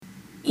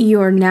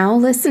You're now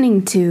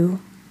listening to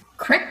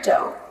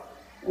Crypto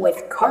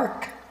with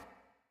Kark.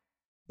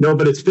 No,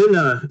 but it's been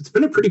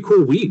a pretty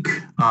cool week.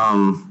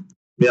 A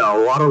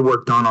lot of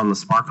work done on the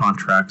smart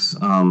contracts.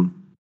 And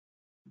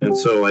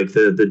so like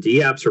the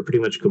dApps are pretty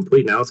much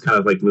complete now. It's kind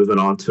of like moving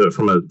on to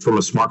from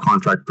a smart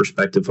contract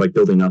perspective, like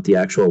building out the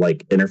actual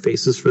like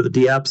interfaces for the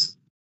dApps,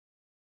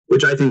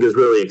 which I think is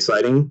really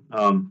exciting.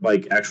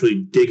 Like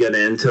actually digging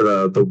into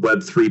the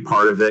Web3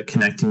 part of it,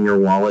 connecting your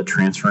wallet,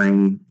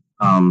 transferring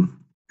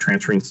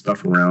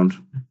stuff around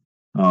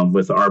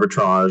with the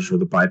arbitrage or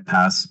the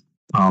bypass.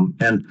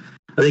 And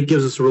I think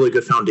gives us a really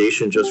good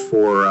foundation just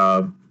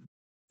for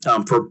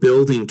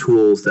building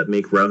tools that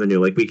make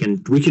revenue. Like we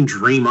can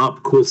dream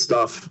up cool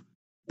stuff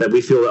that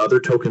we feel that other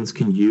tokens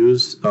can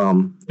use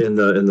in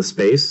the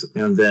space,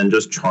 and then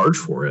just charge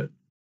for it.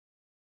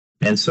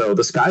 And so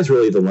the sky's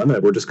really the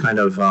limit. We're just kind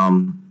of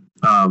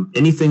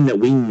anything that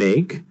we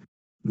make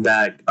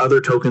that other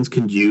tokens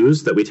can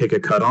use that we take a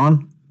cut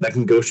on, that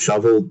can get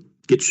shoveled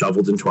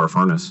into our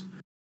furnace.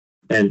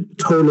 And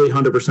totally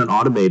 100%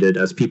 automated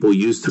as people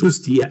use those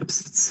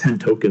dApps to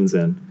send tokens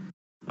in.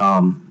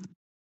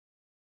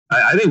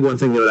 I think one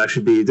thing that would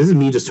actually be, this is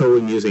me just totally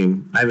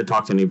musing, I haven't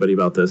talked to anybody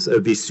about this, it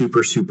would be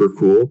super, super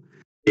cool,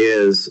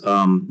 is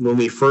when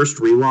we first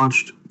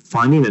relaunched,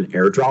 finding an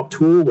airdrop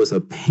tool was a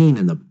pain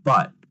in the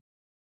butt.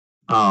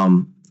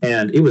 And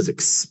it was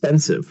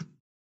expensive.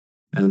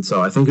 And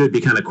so I think it would be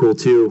kind of cool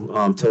too,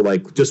 to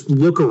like just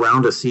look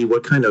around to see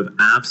what kind of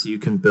apps you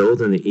can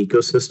build in the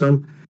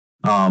ecosystem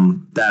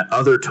that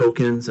other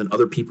tokens and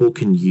other people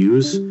can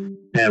use,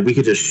 and we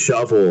could just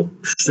shovel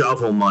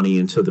money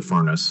into the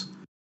furnace.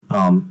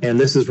 And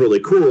this is really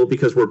cool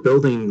because we're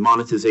building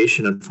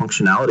monetization and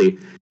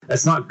functionality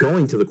that's not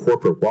going to the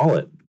corporate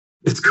wallet.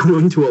 It's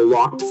going to a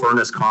locked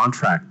furnace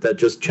contract that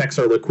just checks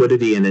our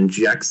liquidity and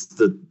injects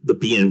the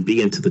BNB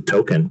into the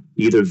token,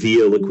 either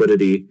via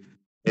liquidity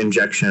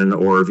injection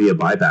or via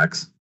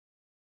buybacks.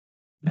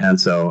 And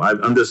so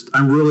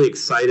I'm really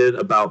excited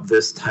about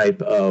this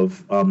type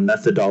of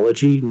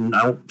methodology.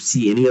 I don't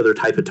see any other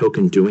type of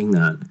token doing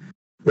that,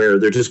 where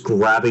they're just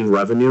grabbing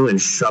revenue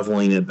and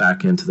shoveling it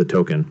back into the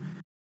token.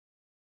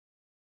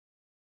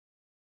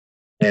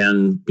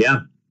 And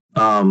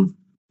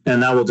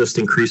and that will just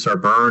increase our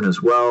burn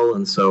as well.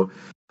 And so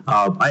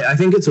I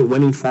think it's a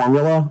winning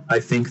formula. I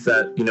think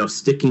that,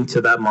 sticking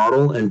to that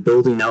model and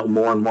building out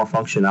more and more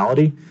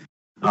functionality,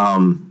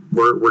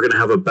 we're going to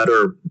have a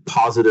better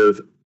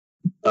positive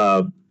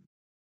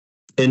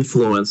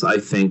influence, I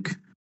think,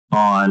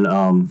 on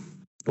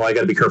I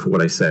got to be careful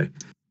what I say,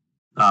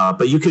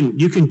 but you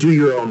can do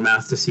your own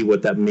math to see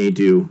what that may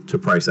do to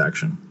price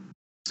action.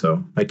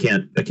 So I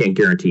can't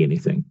guarantee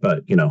anything,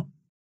 but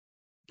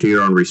do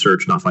your own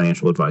research, not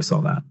financial advice,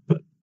 all that.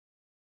 But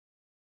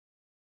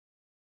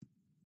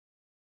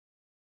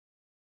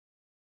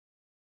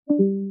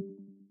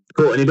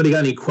cool. Anybody got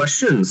any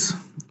questions?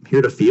 I'm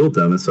here to field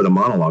them instead of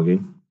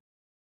monologuing.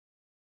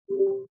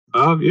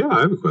 Yeah,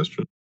 I have a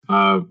question.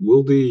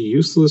 Will the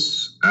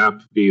Useless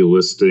app be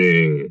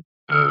listing,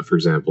 for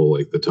example,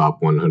 like the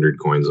top 100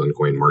 coins on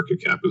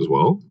CoinMarketCap as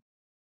well?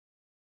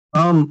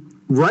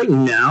 Right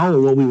now,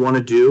 what we want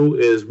to do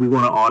is we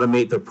want to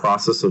automate the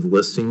process of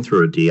listing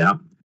through a dApp.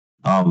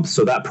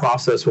 So that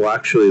process will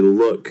actually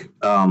look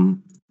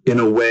in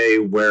a way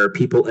where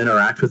people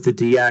interact with the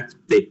dApp,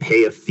 they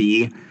pay a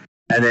fee,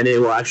 and then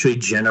it will actually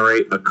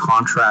generate a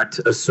contract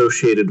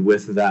associated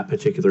with that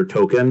particular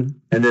token.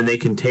 And then they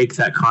can take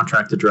that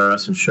contract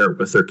address and share it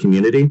with their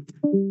community.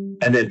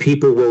 And then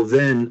people will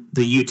the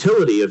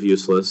utility of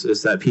Useless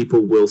is that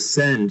people will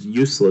send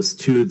Useless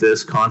to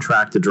this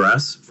contract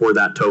address for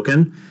that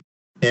token,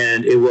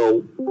 and it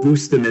will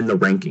boost them in the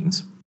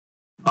rankings.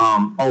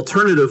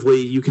 Alternatively,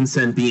 you can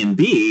send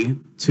BNB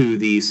to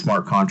the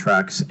smart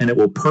contracts, and it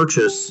will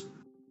purchase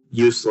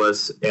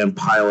Useless and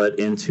pile it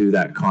into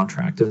that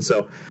contract. And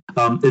so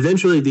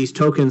eventually these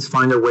tokens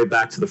find their way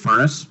back to the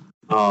furnace,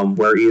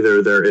 where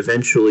either they're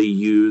eventually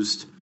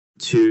used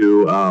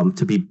to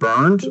be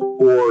burned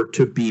or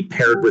to be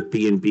paired with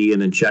BNB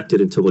and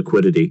injected into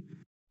liquidity.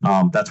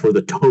 That's where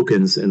the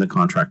tokens in the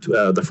contract,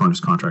 the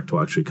furnace contract,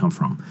 will actually come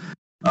from.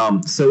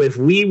 So if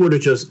we were to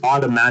just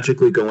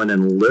automatically go in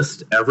and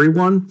list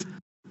everyone,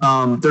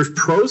 there's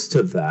pros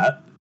to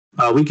that.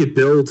 We could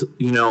build,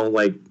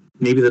 like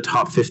maybe the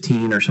top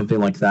 15 or something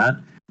like that.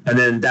 And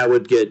then that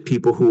would get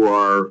people who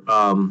are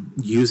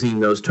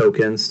using those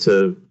tokens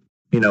to,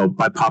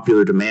 by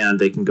popular demand,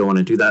 they can go in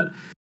and do that.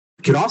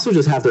 Could also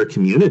just have their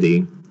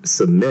community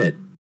submit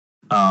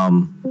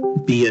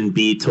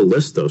BNB to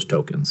list those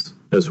tokens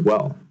as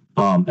well.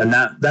 And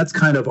that's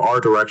kind of our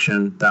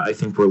direction that I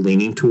think we're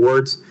leaning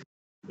towards,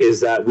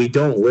 is that we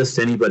don't list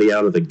anybody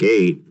out of the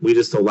gate. We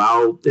just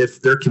allow,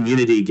 if their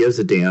community gives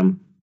a damn,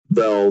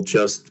 they'll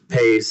just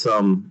pay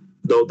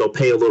they'll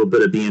pay a little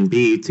bit of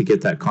BNB to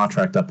get that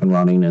contract up and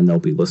running, and they'll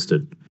be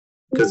listed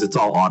because it's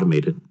all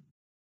automated.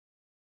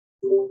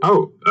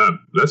 Oh,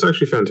 that's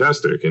actually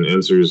fantastic, and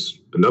answers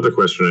another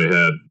question I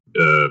had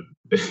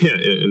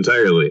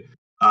entirely.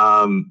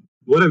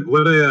 What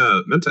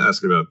I meant to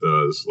ask about,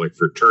 though, is like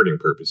for charting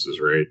purposes,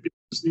 right?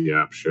 the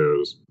app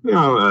shows.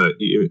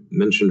 You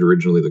mentioned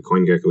originally the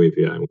CoinGecko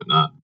API and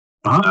whatnot.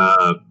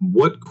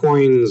 What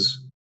coins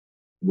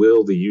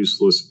will the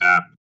useless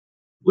app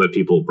let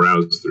people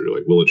browse through?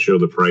 Like, will it show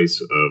the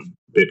price of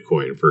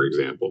Bitcoin, for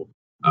example?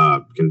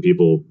 Can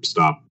people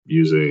stop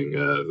using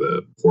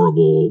the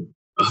horrible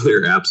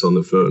other apps on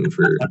the phone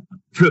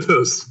for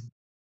those?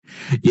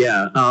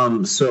 Yeah.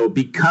 So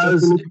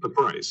because the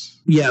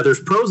price. Yeah, there's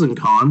pros and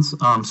cons.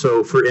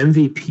 So for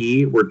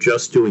MVP, we're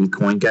just doing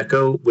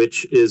CoinGecko,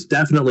 which is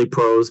definitely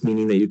pros,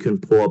 meaning that you can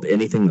pull up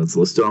anything that's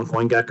listed on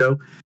CoinGecko,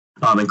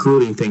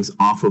 including things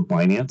off of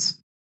Binance.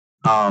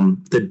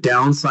 The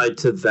downside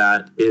to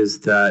that is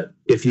that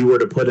if you were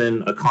to put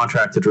in a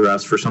contract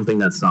address for something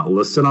that's not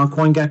listed on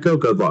CoinGecko,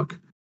 good luck.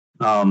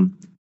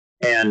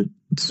 And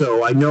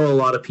so I know a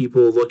lot of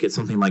people look at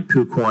something like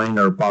KuCoin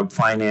or Bog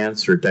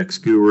Finance or Dex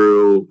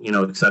Guru,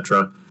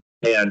 etc.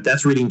 And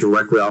that's reading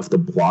directly off the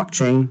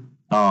blockchain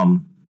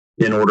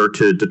in order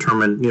to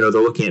determine, they're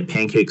looking at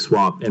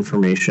PancakeSwap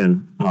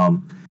information.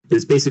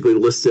 Is basically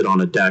listed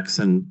on a DEX,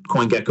 and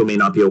CoinGecko may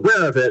not be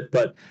aware of it,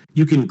 but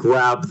you can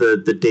grab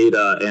the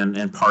data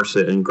and parse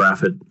it and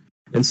graph it.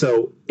 And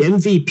so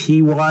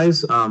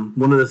MVP-wise,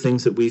 one of the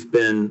things that we've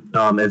been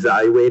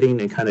evaluating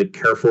and kind of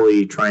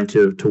carefully trying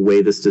to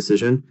weigh this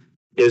decision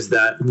is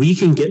that we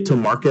can get to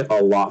market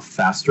a lot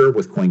faster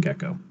with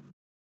CoinGecko.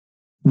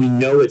 We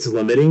know it's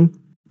limiting,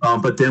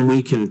 but then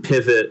we can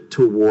pivot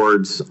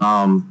towards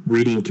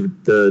reading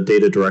the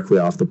data directly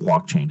off the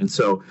blockchain. And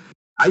so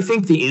I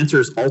think the answer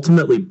is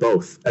ultimately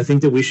both. I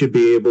think that we should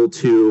be able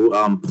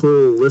to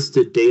pull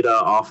listed data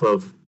off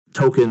of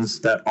tokens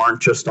that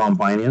aren't just on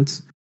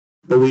Binance,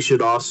 but we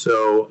should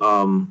also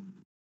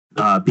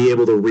be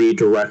able to read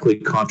directly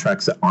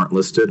contracts that aren't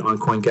listed on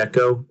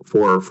CoinGecko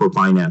for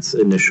Binance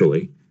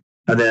initially.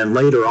 And then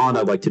later on,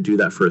 I'd like to do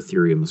that for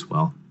Ethereum as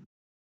well.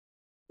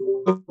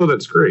 Oh,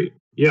 that's great.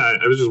 Yeah,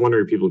 I was just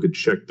wondering if people could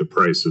check the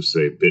price of,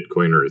 say,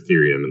 Bitcoin or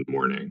Ethereum in the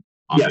morning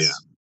on the app.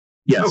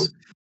 Yes. Oh.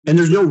 And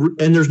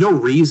there's no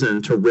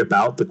reason to rip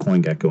out the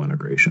CoinGecko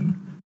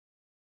integration.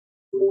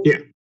 Yeah.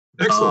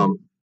 Excellent.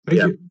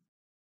 Thank you.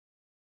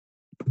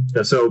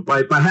 Yeah, so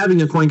by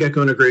having a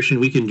CoinGecko integration,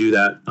 we can do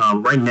that.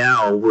 Right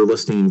now, we're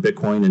listing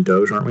Bitcoin and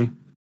Doge, aren't we?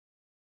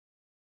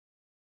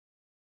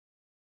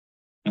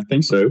 I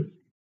think so.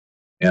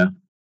 Yeah.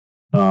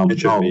 It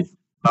should be.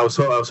 I was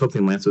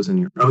hoping Lance was in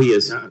here. Oh, he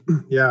is.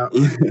 Yeah.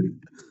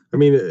 I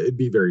mean, it'd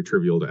be very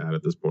trivial to add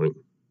at this point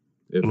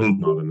if it's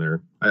not in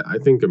there. I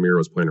think Amir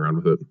was playing around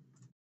with it.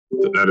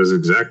 That is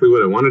exactly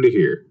what I wanted to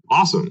hear.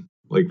 Awesome.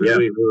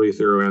 Really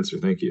thorough answer.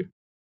 Thank you.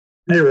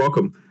 Hey, you're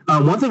welcome.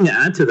 One thing to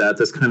add to that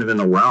that's kind of in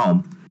the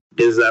realm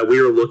is that we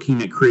are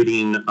looking at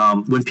creating,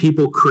 when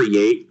people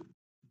create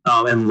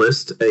and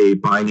list a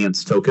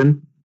Binance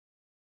token,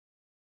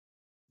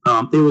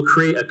 it will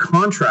create a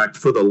contract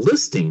for the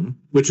listing,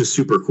 which is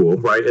super cool,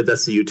 right?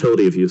 That's the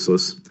utility of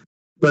Useless.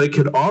 But it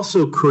could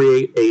also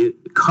create a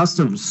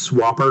custom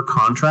swapper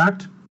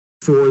contract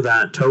for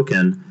that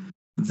token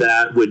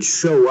that would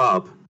show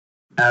up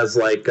as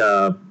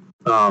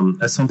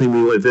as something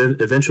we would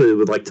eventually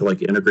would like to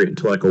integrate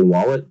into a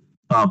wallet.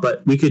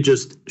 But we could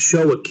just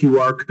show a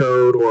QR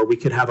code, or we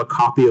could have a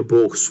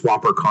copyable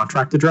swapper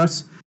contract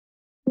address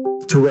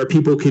to where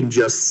people can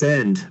just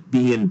send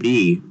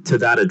BNB to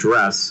that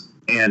address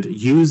and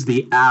use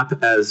the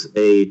app as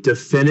a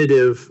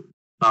definitive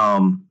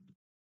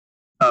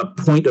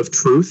point of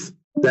truth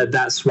that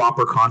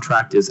swapper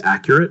contract is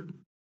accurate.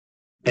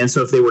 And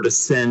so if they were to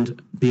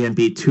send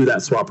BNB to that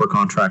swapper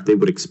contract, they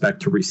would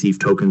expect to receive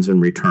tokens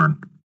in return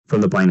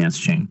from the Binance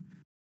chain.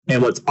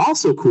 And what's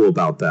also cool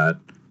about that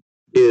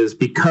is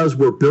because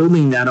we're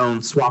building that own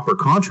swapper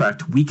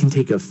contract, we can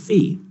take a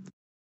fee.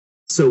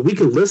 So we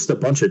could list a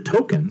bunch of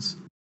tokens,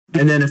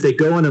 and then if they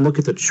go in and look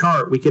at the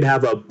chart, we could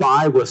have a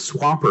buy with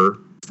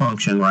swapper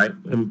function, right?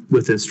 And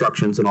with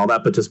instructions and all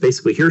that, but just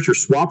basically, here's your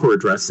swapper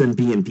address, send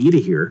BNB to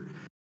here.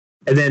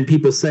 And then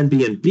people send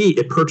BNB,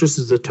 it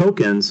purchases the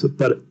tokens,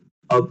 but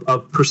a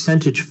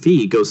percentage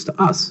fee goes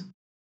to us.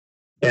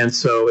 And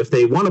so if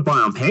they want to buy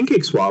on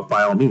PancakeSwap,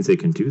 by all means, they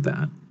can do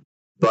that.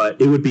 But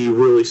it would be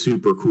really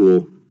super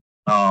cool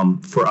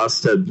for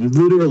us to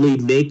literally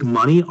make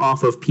money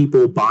off of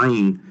people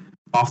buying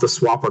off the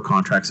swapper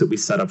contracts that we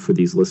set up for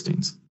these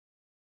listings.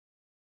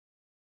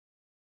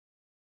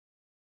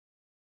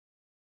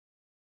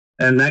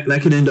 And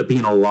that can end up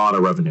being a lot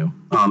of revenue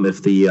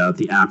if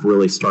the app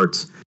really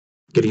starts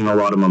getting a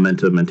lot of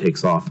momentum and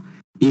takes off.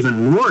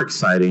 Even more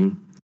exciting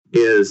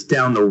is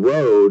down the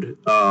road,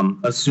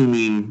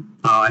 assuming,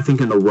 I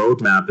think in the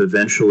roadmap,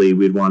 eventually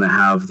we'd want to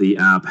have the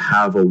app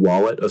have a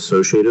wallet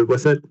associated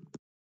with it.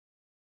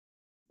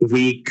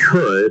 We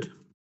could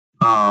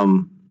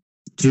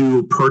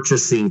do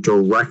purchasing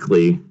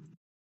directly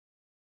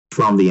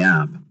from the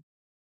app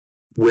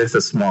with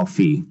a small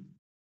fee.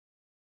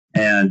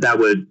 And that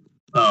would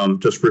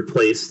just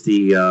replace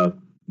the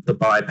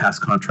bypass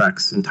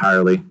contracts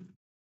entirely.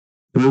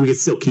 I mean, we could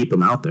still keep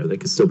them out there. They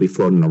could still be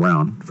floating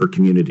around for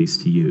communities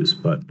to use.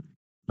 But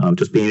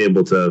just being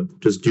able to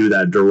just do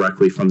that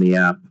directly from the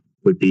app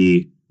would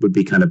be would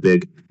be kind of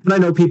big. And I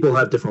know people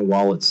have different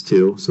wallets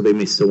too, so they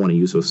may still want to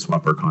use those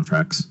swapper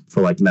contracts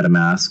for like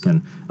MetaMask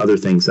and other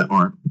things that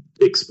aren't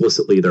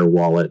explicitly their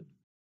wallet.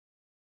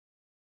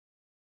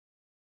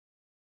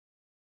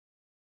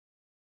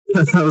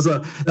 That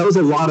was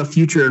a lot of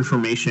future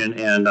information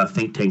and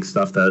think tank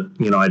stuff that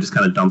I just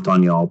kind of dumped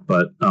on y'all.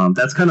 But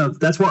that's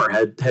where our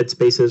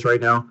headspace is right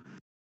now.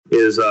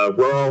 Is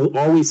we're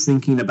always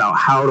thinking about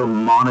how to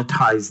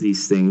monetize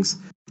these things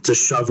to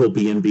shovel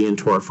BNB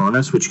into our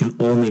furnace, which can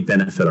only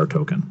benefit our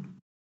token.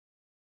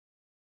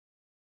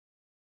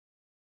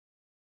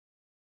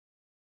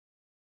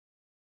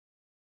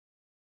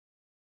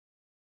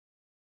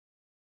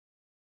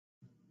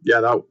 Yeah,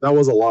 that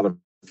was a lot of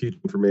future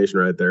information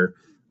right there.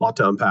 A lot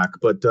to unpack,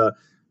 but Kark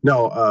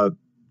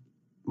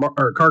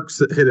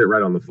hit it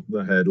right on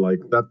the head. Like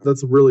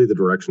that's really the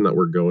direction that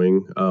we're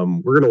going.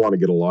 We're going to want to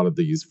get a lot of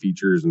these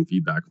features and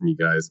feedback from you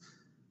guys.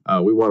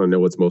 We want to know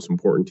what's most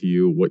important to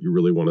you, what you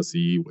really want to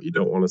see, what you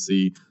don't want to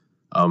see,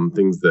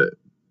 things that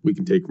we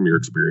can take from your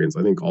experience.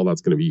 I think all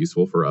that's going to be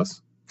useful for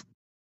us.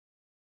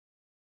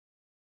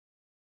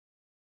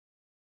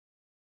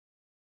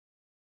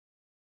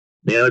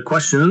 Any other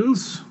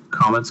questions,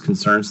 comments,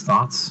 concerns,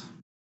 thoughts,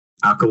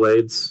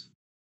 accolades?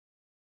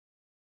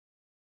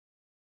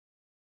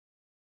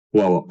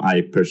 Well,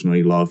 I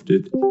personally loved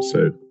it,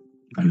 so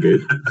I'm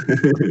good.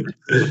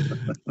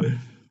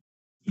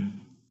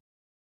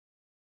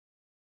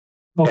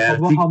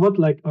 How about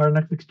like our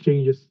next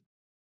exchanges?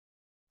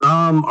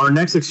 Our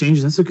next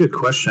exchanges, that's a good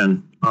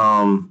question.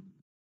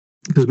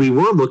 Because we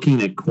were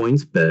looking at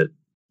CoinsBit,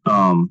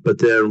 but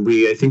then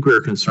I think we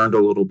were concerned a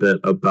little bit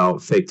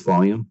about faked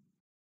volume.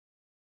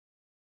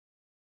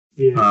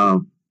 Yeah.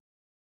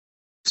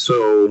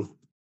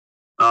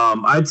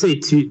 I'd say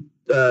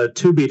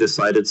to be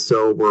decided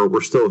still.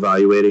 We're still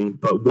evaluating,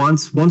 but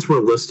once we're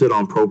listed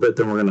on Probit,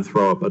 then we're going to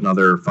throw up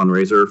another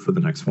fundraiser for the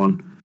next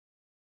one.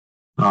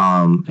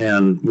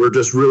 And we're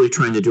just really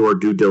trying to do our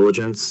due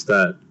diligence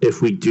that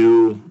if we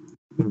do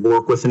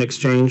work with an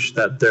exchange,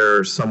 that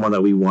there's someone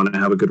that we want to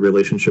have a good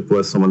relationship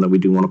with, someone that we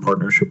do want a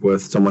partnership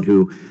with, someone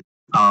who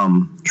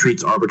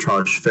treats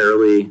arbitrage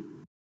fairly,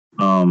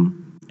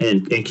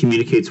 and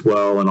communicates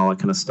well and all that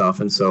kind of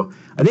stuff. And so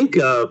I think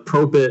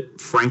Probit,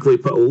 frankly,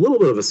 put a little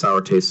bit of a sour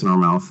taste in our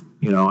mouth.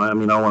 I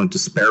don't want to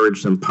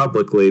disparage them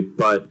publicly,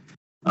 but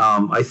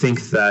I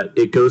think that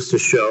it goes to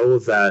show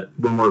that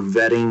when we're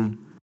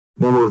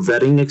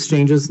vetting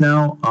exchanges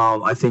now,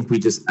 I think we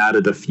just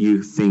added a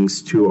few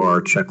things to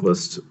our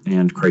checklist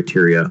and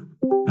criteria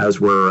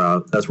as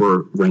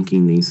we're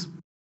ranking these.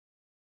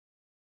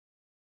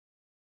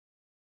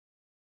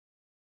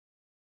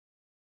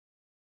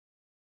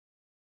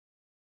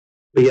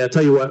 But yeah, I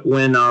tell you what,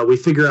 when we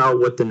figure out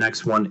what the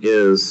next one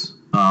is,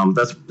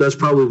 that's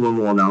probably when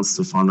we'll announce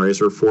the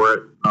fundraiser for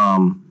it.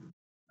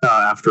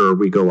 After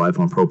we go live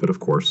on Probit, of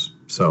course.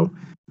 So,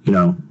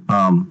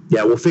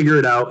 we'll figure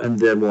it out and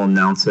then we'll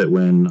announce it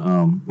when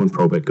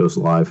Probit goes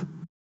live.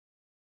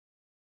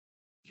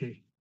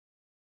 Okay.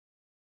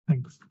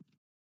 Thanks.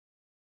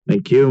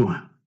 Thank you.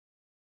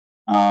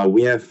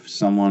 We have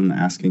someone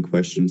asking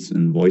questions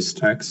in voice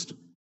text.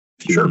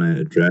 If you want to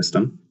address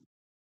them.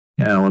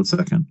 Yeah, 1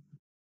 second.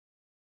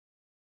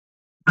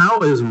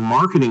 How is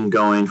marketing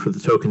going for the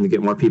token to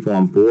get more people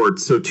on board?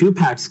 So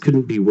Tupac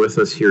couldn't be with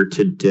us here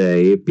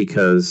today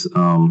because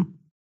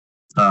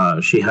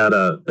she had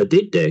a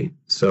date day.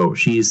 So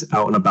she's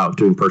out and about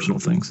doing personal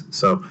things.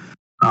 So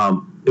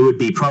it would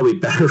be probably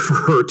better for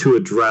her to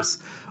address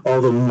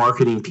all the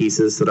marketing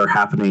pieces that are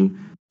happening.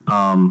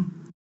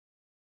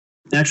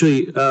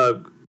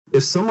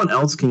 If someone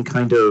else can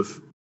kind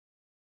of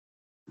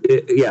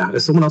take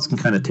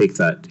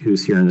that,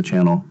 who's here in the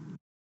channel.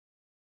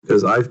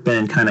 Because I've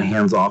been kind of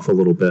hands off a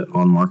little bit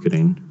on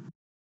marketing.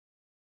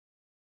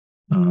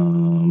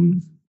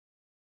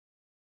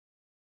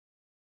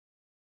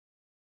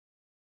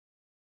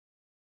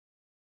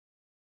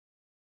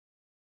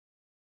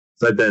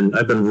 So I've been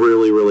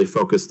really, really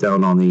focused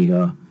down on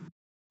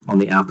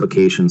the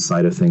application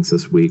side of things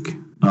this week.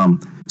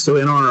 So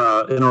in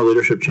our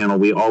leadership channel,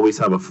 we always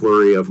have a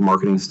flurry of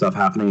marketing stuff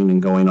happening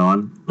and going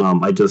on.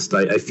 I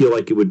feel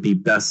like it would be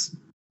best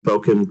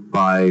spoken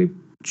by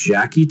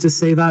Jackie to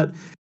say that.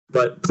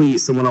 But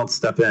please, someone else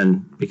step in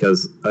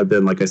because I've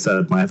been, like I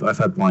said, I've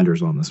had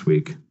blinders on this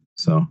week.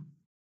 So,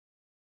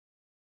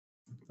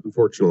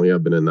 unfortunately,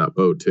 I've been in that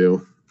boat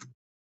too.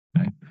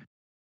 Okay.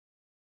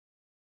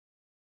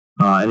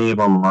 Any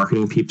of our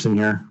marketing peeps in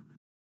here?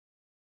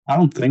 I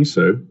don't think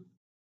so.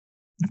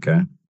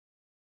 Okay.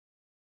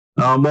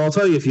 Well, I'll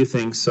tell you a few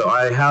things. So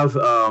I have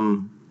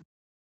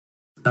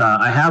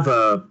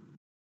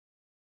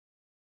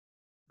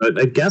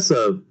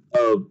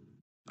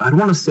I don't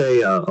want to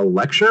say a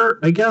lecture,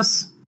 I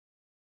guess.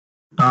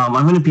 I'm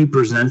going to be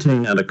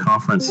presenting at a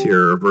conference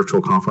here, a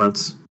virtual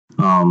conference,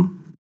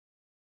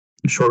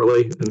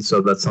 shortly. And so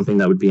that's something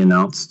that would be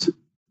announced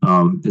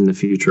in the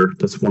future.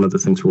 That's one of the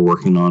things we're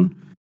working on.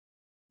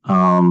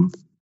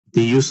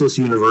 The Useless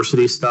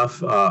University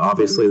stuff,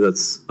 obviously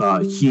that's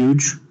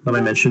huge that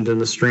I mentioned in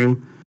the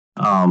stream.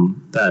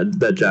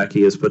 that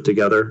Jackie has put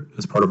together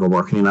as part of our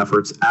marketing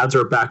efforts. Ads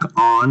are back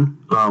on.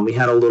 We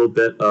had a little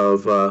bit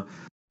of a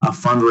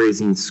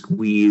fundraising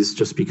squeeze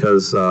just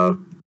because how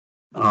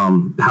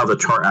the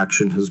chart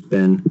action has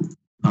been,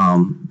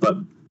 but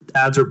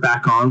ads are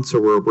back on, so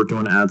we're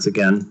doing ads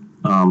again.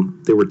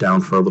 They were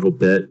down for a little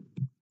bit.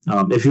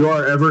 If you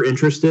are ever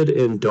interested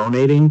in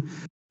donating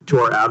to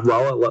our ad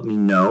wallet, let me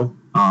know.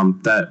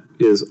 That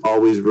is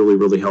always really,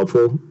 really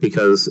helpful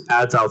because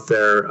ads out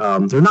there,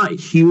 they're not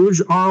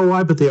huge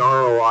ROI, but they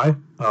are ROI.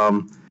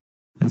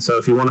 And so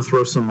if you want to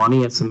throw some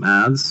money at some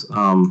ads,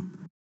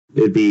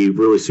 it'd be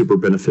really super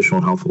beneficial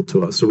and helpful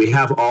to us. So we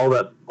have all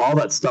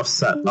that stuff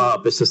set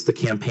up. It's just the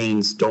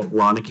campaigns don't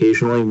run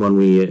occasionally when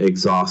we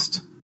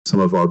exhaust some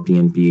of our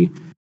BNB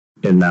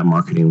in that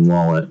marketing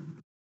wallet.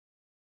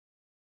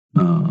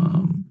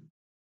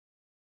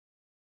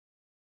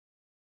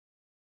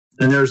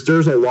 And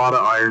there's a lot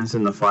of irons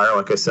in the fire.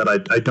 Like I said, I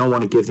don't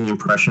want to give the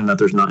impression that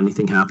there's not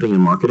anything happening in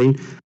marketing.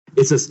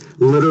 It's just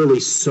literally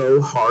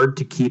so hard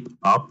to keep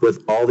up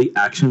with all the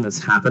action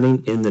that's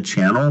happening in the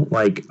channel.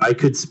 Like I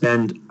could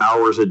spend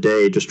hours a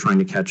day just trying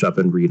to catch up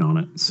and read on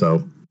it.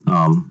 So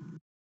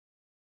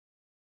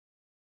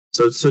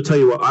tell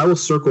you what, I will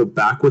circle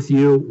back with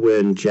you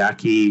when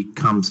Jackie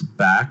comes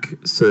back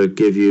to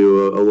give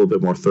you a little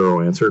bit more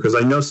thorough answer, because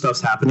I know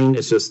stuff's happening.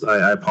 It's just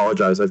I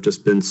apologize. I've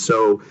just been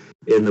so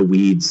in the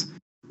weeds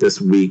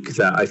this week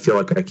that I feel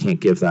like I can't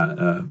give that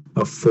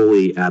a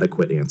fully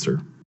adequate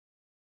answer.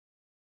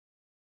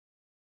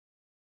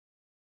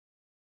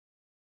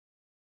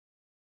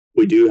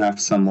 We do have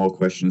some more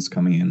questions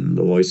coming in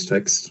the voice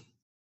text.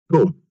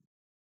 Cool.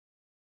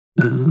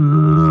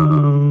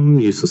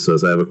 Useless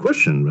says, I have a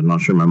question, but I'm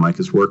not sure my mic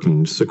is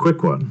working. Just a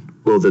quick one.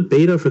 Will the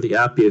beta for the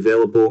app be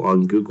available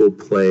on Google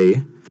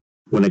Play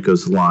when it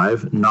goes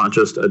live, not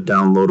just a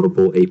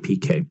downloadable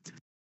APK?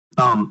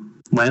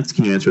 Lance,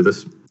 can you answer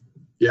this?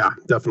 Yeah,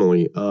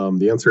 definitely.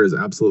 The answer is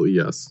absolutely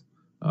yes.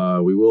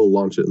 We will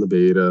launch it in the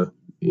beta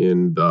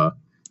in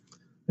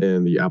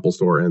the Apple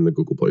Store and the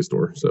Google Play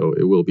Store, so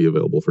it will be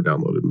available for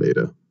download in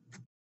beta.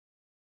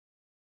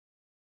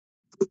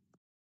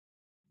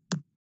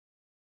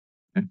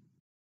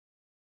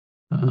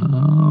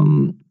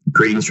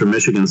 Greetings from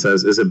Michigan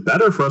says, is it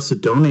better for us to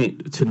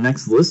donate to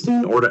Next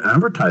Listing or to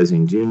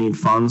advertising? Do you need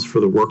funds for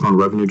the work on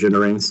revenue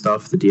generating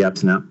stuff, the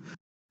DApps and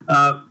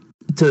app?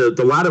 To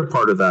the latter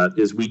part of that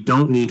is we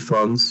don't need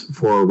funds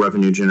for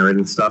revenue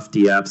generating stuff,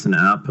 DApps and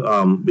app.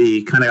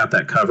 We kind of got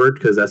that covered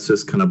because that's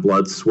just kind of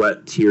blood,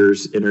 sweat,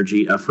 tears,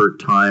 energy,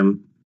 effort,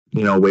 time,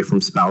 away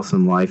from spouse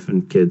and life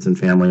and kids and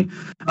family.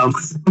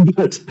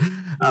 But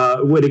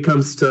when it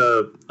comes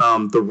to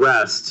the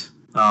rest,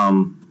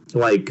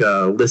 like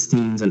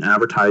listings and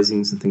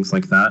advertisings and things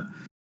like that,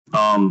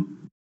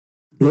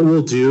 what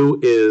we'll do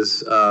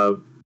is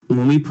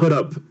when we put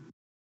up,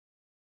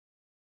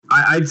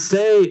 I'd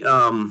say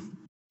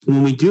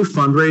when we do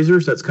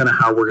fundraisers, that's kind of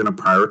how we're going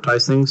to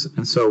prioritize things.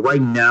 And so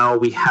right now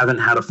we haven't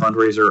had a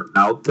fundraiser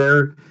out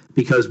there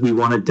because we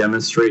want to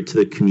demonstrate to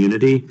the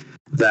community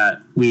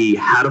that we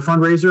had a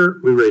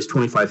fundraiser, we raised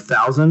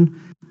 $25,000,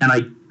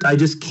 and I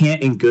just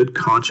can't in good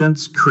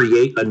conscience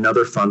create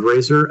another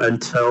fundraiser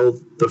until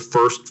the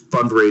first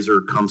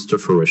fundraiser comes to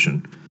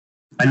fruition.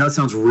 I know it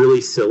sounds really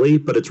silly,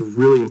 but it's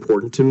really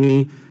important to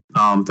me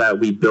that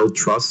we build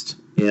trust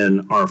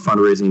in our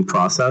fundraising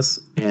process.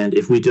 And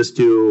if we just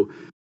do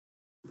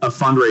a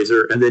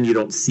fundraiser and then you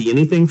don't see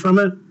anything from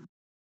it,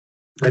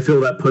 I feel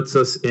that puts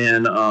us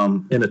in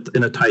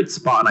a tight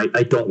spot. And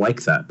I don't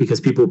like that because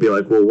people will be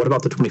like, well, what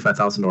about the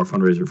 $25,000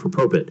 fundraiser for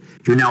ProBit?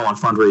 You're now on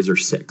fundraiser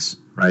 6,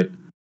 right?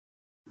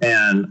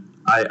 And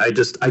I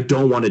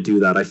don't want to do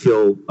that. I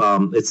feel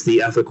it's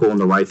the ethical and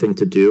the right thing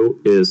to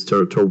do is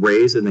to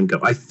raise and then go.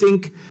 I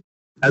think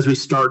as we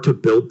start to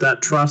build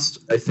that trust,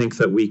 I think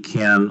that we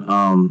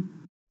can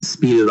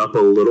speed it up a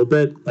little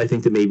bit. I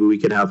think that maybe we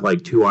could have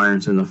like 2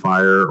 irons in the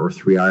fire or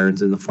 3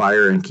 irons in the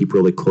fire and keep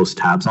really close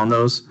tabs on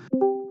those.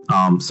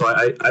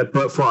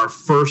 But for our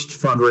first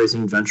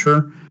fundraising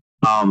venture,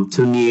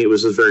 to me, it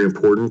was just very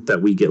important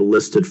that we get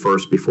listed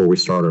first before we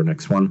start our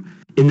next one.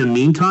 In the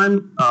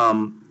meantime,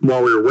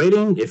 while we're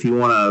waiting, if you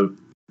want to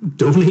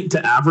donate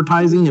to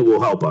advertising, it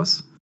will help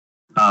us.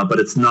 But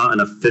it's not an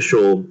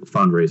official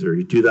fundraiser.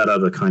 You do that out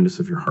of the kindness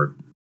of your heart.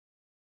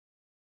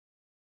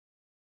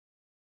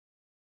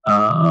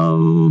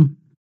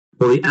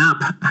 Will the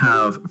app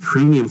have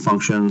premium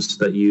functions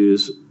that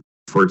use,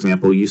 for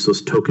example,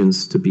 useless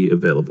tokens to be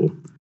available?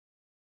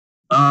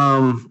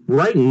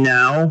 Right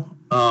now,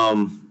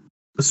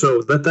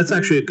 so that's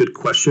actually a good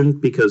question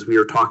because we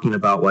are talking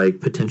about like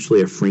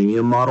potentially a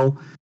freemium model.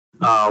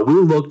 We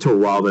look to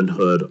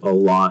Robinhood a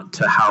lot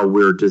to how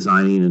we're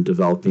designing and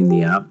developing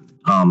the app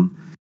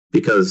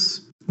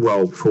because,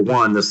 well, for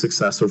one, the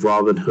success of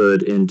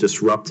Robinhood in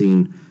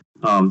disrupting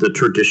the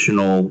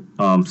traditional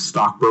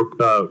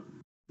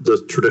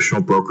the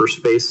traditional broker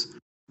space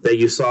that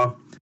you saw.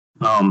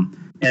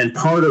 And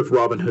part of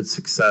Robinhood's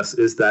success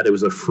is that it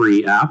was a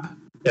free app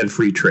and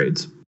free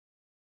trades.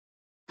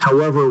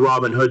 However,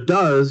 Robinhood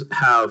does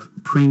have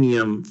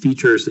premium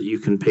features that you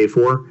can pay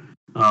for.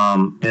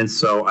 And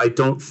so I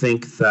don't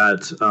think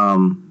that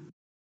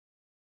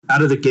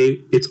out of the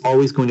gate, it's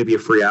always going to be a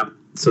free app.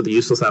 So the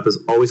Useless app is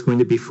always going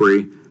to be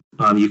free.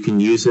 You can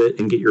use it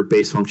and get your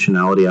base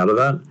functionality out of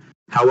that.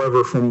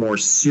 However, for more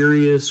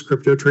serious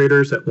crypto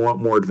traders that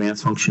want more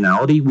advanced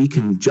functionality, we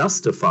can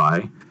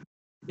justify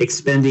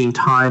expending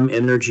time,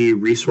 energy,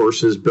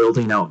 resources,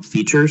 building out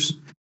features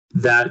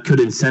that could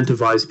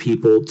incentivize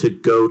people to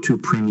go to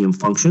premium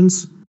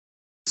functions.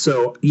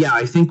 So, yeah,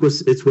 I think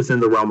it's within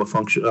the realm of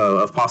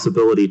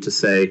possibility to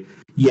say,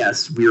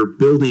 yes, we are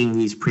building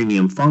these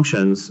premium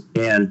functions,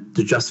 and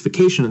the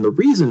justification and the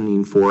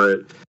reasoning for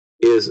it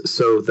is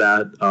so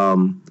that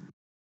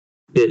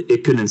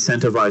it could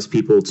incentivize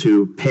people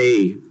to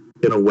pay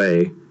in a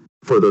way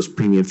for those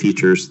premium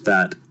features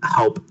that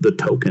help the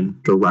token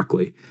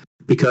directly.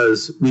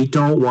 Because we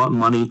don't want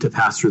money to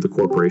pass through the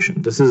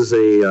corporation. This is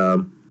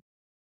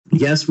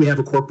yes, we have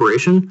a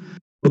corporation,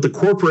 but the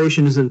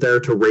corporation isn't there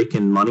to rake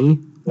in money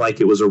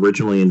like it was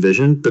originally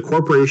envisioned. The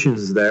corporation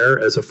is there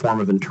as a form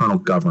of internal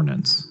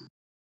governance.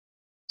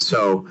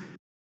 So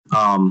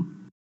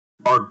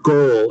our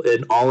goal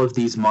in all of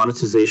these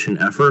monetization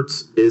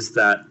efforts is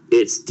that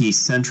it's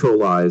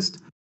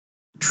decentralized,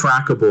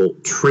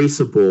 trackable,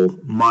 traceable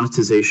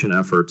monetization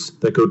efforts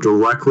that go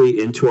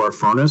directly into our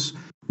furnace,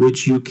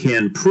 which you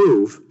can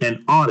prove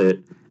and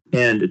audit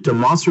and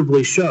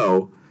demonstrably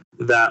show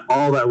that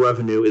all that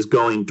revenue is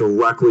going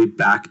directly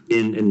back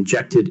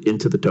injected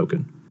into the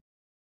token.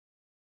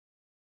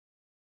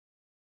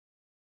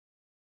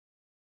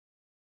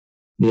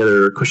 Any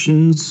other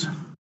questions?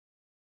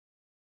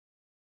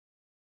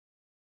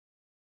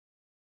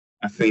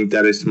 I think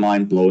that is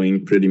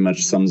mind-blowing, pretty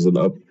much sums it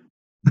up.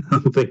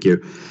 Thank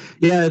you.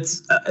 Yeah,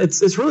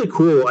 it's really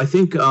cool. I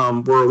think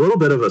we're a little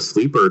bit of a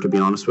sleeper, to be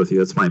honest with you.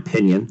 That's my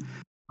opinion.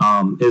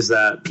 Is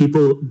that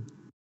people,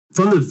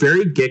 from the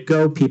very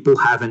get-go, people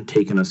haven't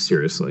taken us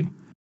seriously.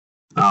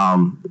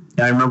 And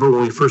I remember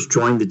when we first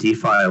joined the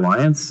DeFi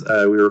Alliance,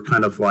 we were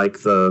kind of like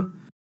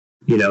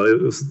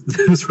it was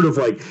sort of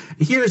like,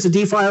 here's the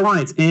DeFi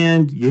Alliance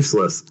and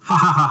Useless, ha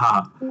ha ha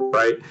ha,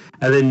 right?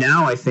 And then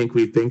now I think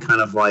we've been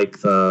kind of like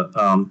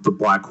the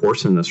black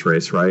horse in this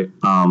race, right?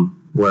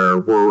 Where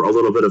we're a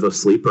little bit of a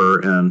sleeper,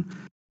 and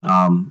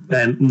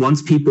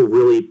once people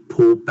really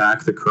pull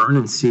back the curtain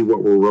and see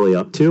what we're really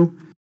up to,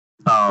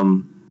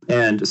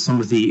 and some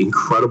of the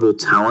incredible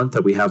talent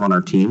that we have on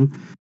our team,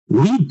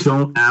 we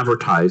don't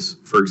advertise,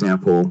 for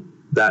example,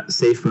 that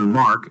SafeMoon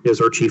Mark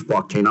is our chief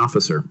blockchain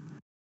officer.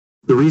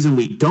 The reason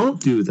we don't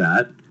do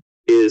that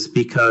is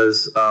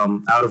because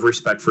out of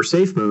respect for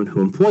SafeMoon, who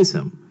employs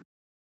him.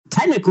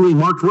 Technically,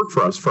 Mark worked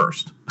for us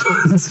first,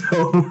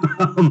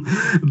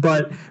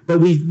 but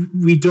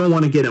we don't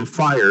want to get him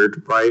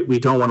fired, right? We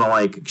don't want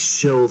to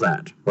shill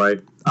that,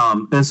 right?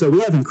 And so we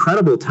have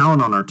incredible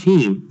talent on our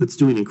team that's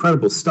doing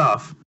incredible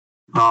stuff.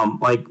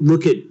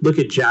 Look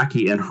at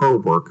Jackie and her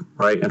work,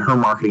 right, and her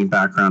marketing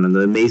background and the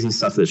amazing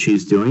stuff that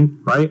she's doing,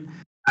 right?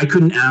 I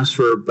couldn't ask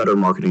for a better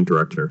marketing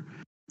director.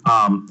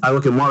 I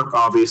look at Mark,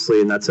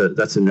 obviously, and that's a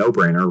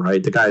no-brainer,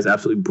 right? The guy is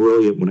absolutely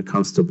brilliant when it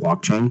comes to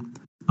blockchain.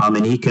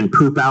 And he can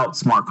poop out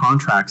smart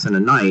contracts in a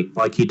night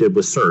like he did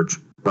with Surge,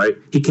 right?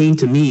 He came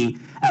to me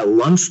at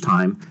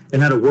lunchtime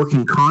and had a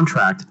working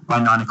contract by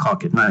 9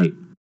 o'clock at night,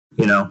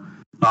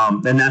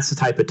 and that's the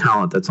type of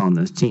talent that's on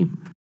this team.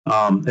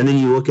 And then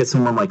you look at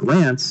someone like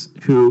Lance,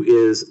 who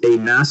is a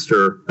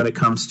master when it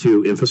comes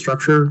to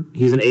infrastructure.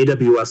 He's an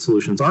AWS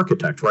solutions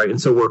architect, right?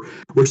 And so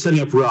we're setting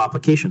up real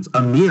applications.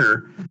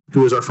 Amir,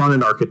 who is our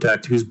front-end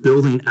architect, who's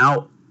building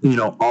out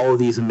all of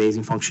these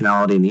amazing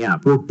functionality in the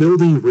app. We're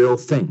building real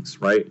things,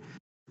 right?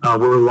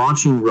 We're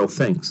launching real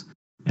things,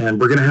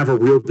 and we're going to have a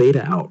real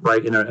beta out,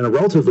 right, in a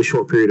relatively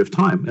short period of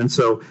time. And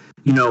so,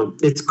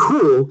 it's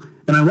cool,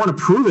 and I want to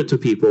prove it to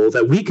people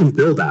that we can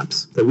build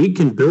apps, that we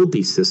can build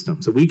these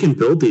systems, that we can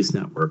build these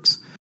networks,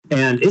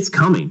 and it's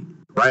coming,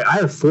 right? I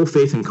have full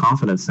faith and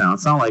confidence now.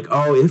 It's not like,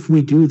 oh, if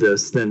we do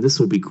this, then this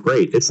will be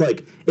great. It's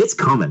like, it's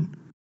coming,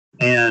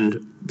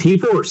 and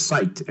people are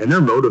psyched, and they're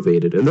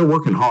motivated, and they're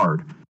working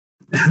hard.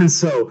 And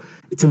so,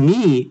 to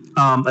me,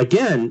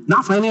 again,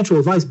 not financial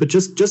advice, but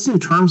just in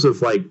terms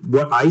of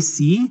what I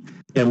see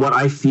and what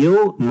I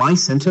feel, my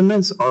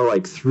sentiments are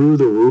through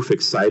the roof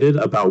excited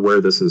about where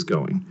this is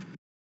going.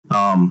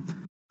 I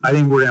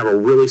think we're going to have a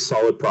really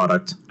solid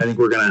product. I think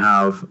we're going to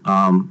have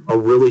a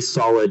really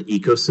solid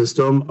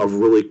ecosystem of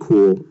really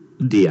cool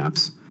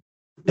DApps.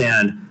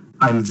 And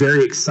I'm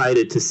very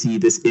excited to see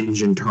this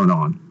engine turn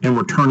on. And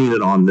we're turning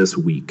it on this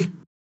week.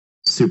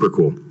 Super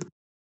cool.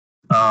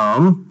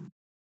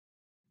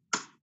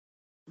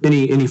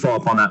 Any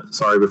follow-up on that?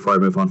 Sorry, before I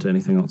move on to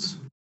anything else.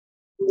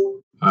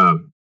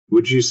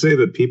 Would you say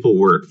that people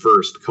were at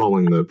first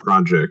calling the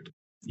project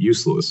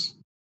useless?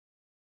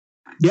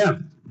 Yeah,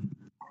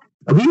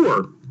 we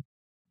were.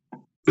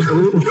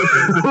 when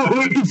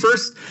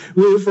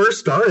we first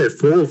started,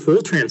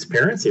 full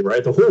transparency,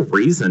 right? The whole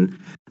reason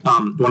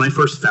when I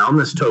first found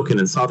this token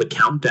and saw the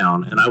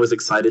countdown, and I was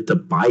excited to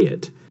buy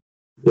it,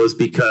 was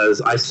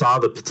because I saw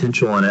the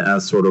potential in it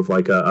as sort of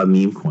like a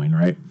meme coin,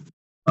 right?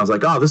 I was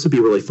like, oh, this would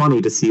be really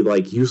funny to see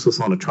like useless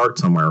on a chart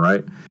somewhere,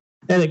 right?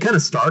 And it kind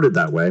of started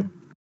that way.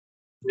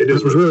 It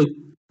was really,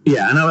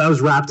 yeah. And I was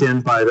wrapped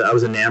in by I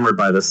was enamored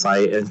by the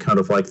site and kind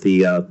of like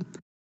the,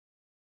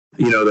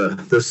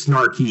 the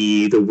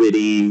snarky, the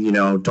witty,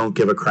 don't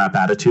give a crap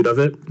attitude of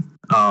it.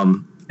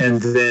 And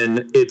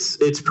then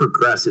it's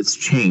progressed. It's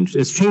changed.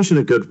 It's changed in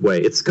a good way.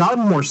 It's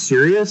gotten more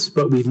serious,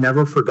 but we've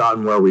never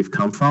forgotten where we've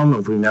come from,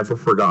 and we've never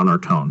forgotten our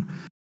tone.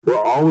 We're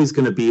always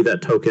going to be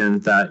that token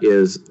that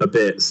is a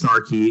bit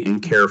snarky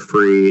and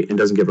carefree and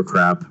doesn't give a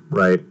crap,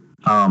 right?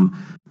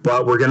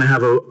 But we're going to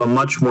have a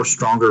much more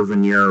stronger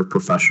veneer of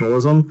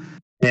professionalism.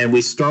 And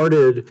we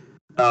started,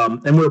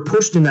 and we were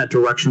pushed in that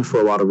direction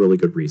for a lot of really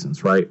good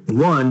reasons, right?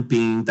 One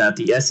being that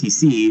the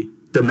SEC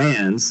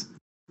demands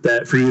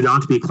that for you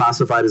not to be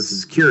classified as a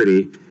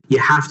security, you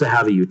have to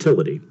have a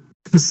utility.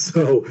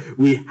 So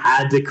we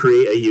had to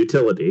create a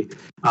utility.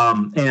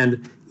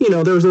 And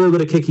there was a little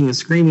bit of kicking and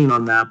screaming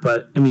on that,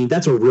 but I mean,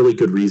 that's a really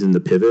good reason to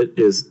pivot,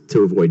 is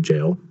to avoid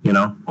jail,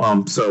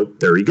 So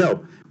there you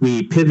go.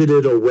 We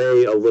pivoted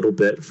away a little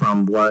bit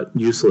from what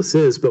Useless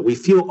is, but we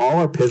feel all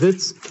our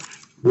pivots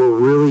were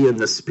really in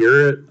the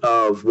spirit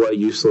of what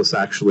Useless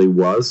actually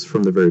was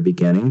from the very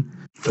beginning.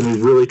 And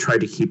we really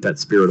tried to keep that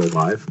spirit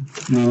alive.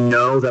 We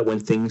know that when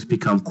things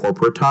become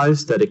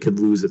corporatized, that it could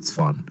lose its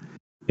fun.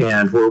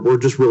 And we're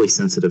just really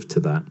sensitive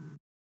to that.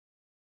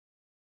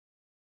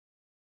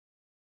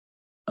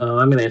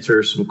 I'm going to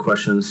answer some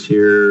questions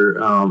here.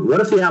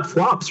 What if the app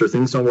flops or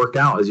things don't work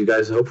out as you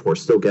guys hope for?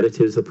 Still get it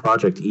to the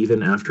project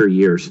even after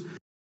years?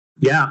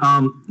 Yeah,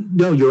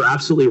 no, you're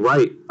absolutely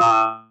right.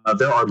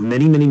 There are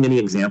many, many, many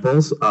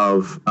examples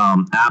of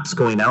apps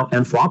going out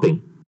and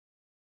flopping.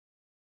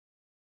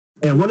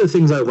 And one of the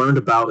things I learned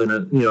about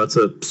it's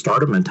a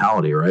startup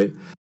mentality, right?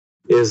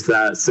 Is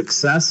that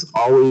success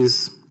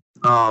always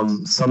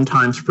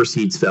sometimes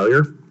precedes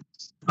failure.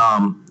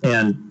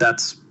 And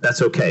that's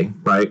okay,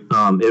 right?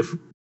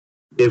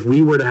 If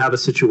we were to have a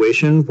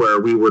situation where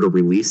we were to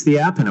release the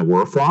app and it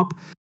were a flop,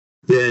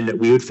 then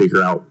we would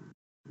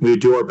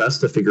do our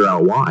best to figure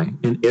out why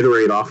and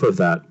iterate off of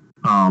that.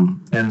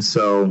 And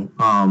so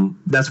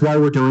that's why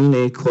we're doing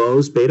a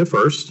closed beta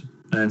first.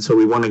 And so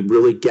we want to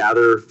really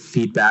gather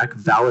feedback,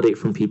 validate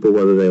from people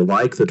whether they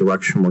like the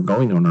direction we're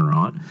going on or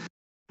not.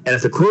 And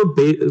if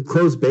the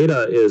closed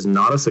beta is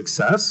not a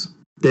success,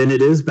 then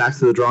it is back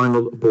to the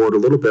drawing board a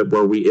little bit,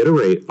 where we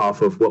iterate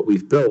off of what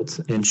we've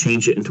built and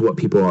change it into what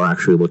people are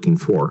actually looking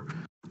for.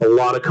 A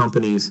lot of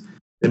companies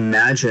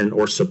imagine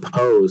or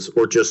suppose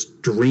or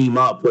just dream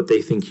up what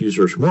they think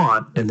users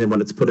want, and then when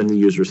it's put in the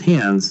user's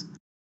hands,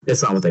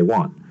 it's not what they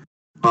want.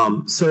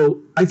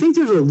 So I think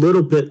there's a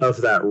little bit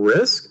of that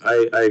risk.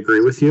 I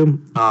agree with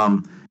you.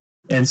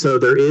 And so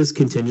there is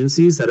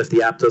contingencies that if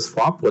the app does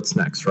flop, what's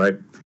next, right?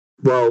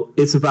 Well,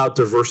 it's about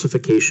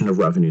diversification of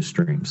revenue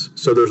streams.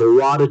 So there's a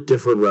lot of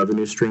different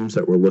revenue streams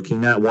that we're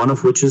looking at, one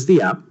of which is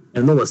the app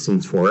and the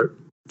listings for it,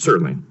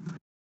 certainly.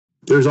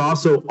 There's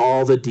also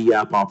all the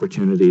DApp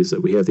opportunities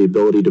that we have the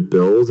ability to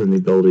build and the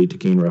ability to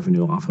gain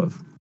revenue off of.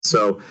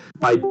 So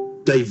by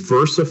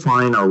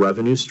diversifying our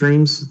revenue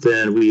streams,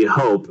 then we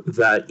hope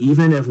that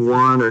even if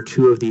one or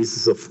two of these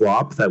is a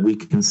flop, that we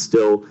can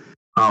still,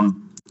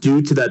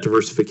 due to that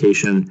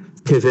diversification,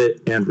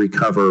 pivot and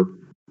recover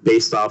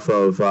based off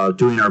of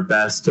doing our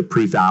best to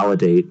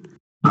pre-validate,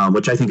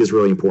 which I think is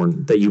really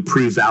important, that you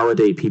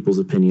pre-validate people's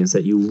opinions,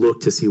 that you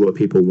look to see what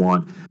people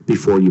want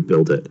before you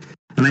build it.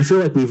 And I feel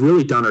like we've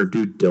really done our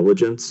due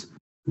diligence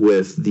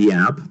with the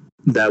app,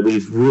 that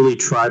we've really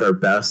tried our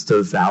best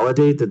to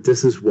validate that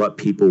this is what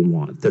people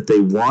want, that they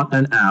want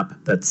an app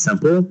that's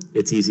simple,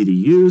 it's easy to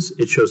use,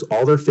 it shows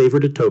all their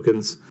favorited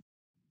tokens,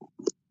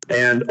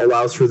 and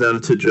allows for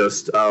them to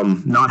just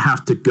not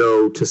have to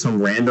go to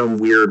some random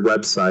weird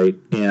website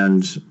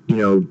and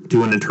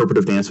do an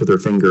interpretive dance with their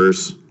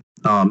fingers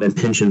and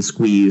pinch and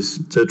squeeze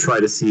to try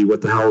to see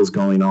what the hell is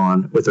going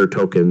on with their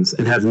tokens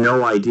and have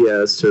no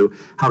idea as to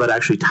how that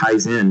actually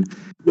ties in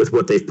with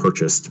what they've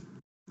purchased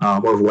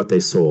or what they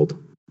sold.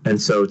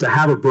 And so to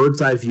have a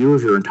bird's eye view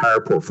of your entire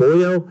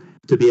portfolio,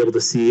 to be able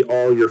to see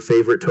all your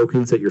favorite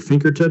tokens at your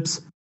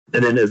fingertips,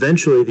 and then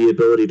eventually the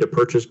ability to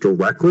purchase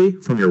directly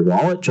from your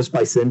wallet just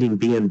by sending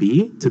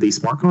BNB to these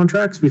smart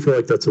contracts, we feel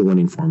like that's a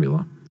winning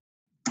formula.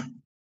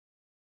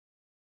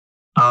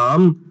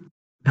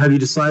 Have you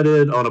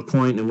decided on a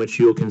point in which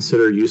you'll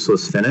consider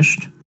Useless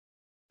finished?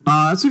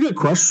 That's a good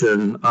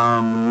question.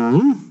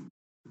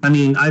 I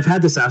mean, I've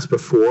had this asked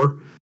before,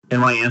 and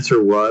my answer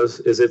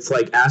is it's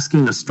like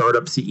asking a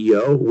startup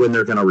CEO when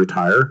they're going to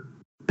retire.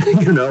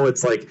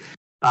 It's like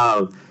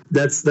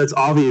that's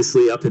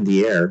obviously up in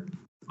the air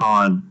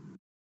on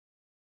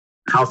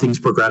how things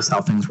progress, how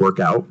things work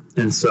out.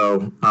 And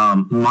so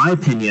my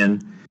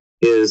opinion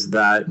is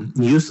that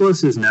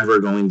Useless is never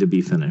going to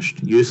be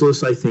finished.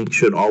 Useless, I think,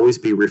 should always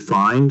be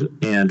refined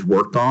and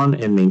worked on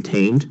and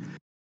maintained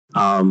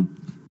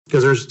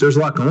because there's a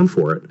lot going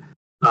for it.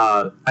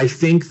 I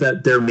think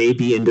that there may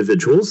be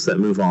individuals that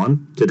move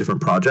on to different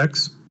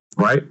projects.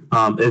 right?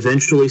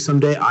 Eventually,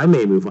 someday, I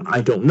may move on.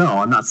 I don't know.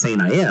 I'm not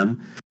saying I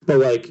am, but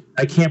like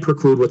I can't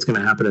preclude what's going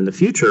to happen in the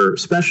future,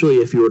 especially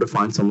if you were to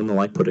find someone to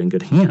like put it in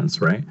good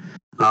hands, right?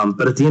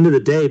 But at the end of the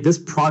day, this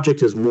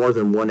project is more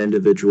than one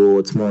individual.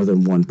 It's more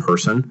than one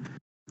person.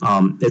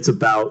 It's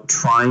about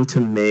trying to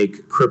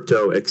make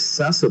crypto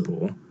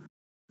accessible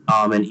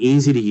and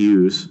easy to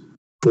use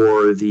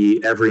for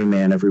the every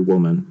man, every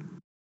woman.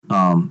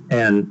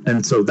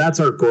 And so that's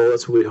our goal.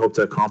 That's what we hope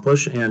to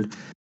accomplish. And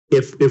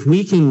if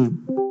we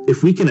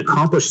can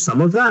accomplish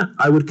some of that,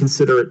 I would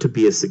consider it to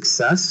be a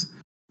success.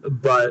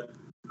 But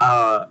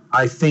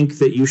I think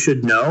that you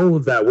should know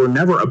that we're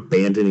never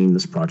abandoning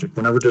this project.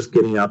 We're never just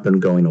getting up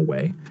and going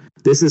away.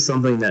 This is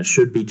something that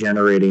should be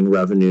generating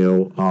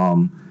revenue,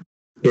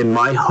 in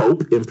my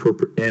hope,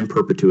 in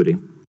perpetuity.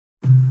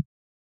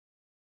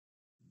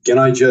 Can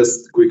I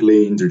just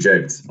quickly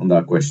interject on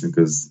that question,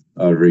 because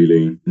I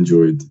really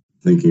enjoyed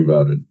thinking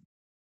about it.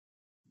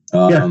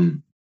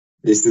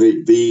 It's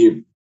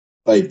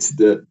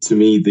to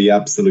me, the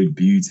absolute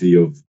beauty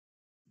of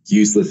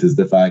Useless is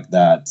the fact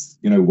that,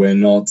 we're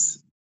not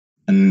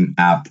an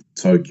app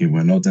token,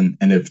 we're not an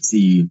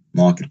NFT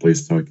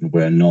marketplace token,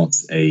 we're not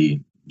a,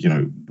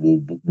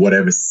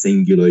 whatever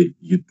singular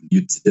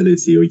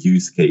utility or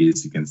use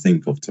case you can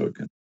think of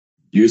token.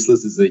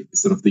 Useless is a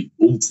sort of the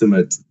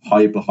ultimate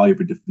hyper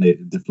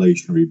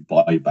deflationary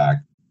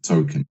buyback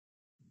token.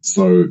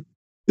 So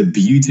the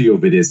beauty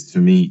of it is, to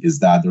me, is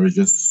that there are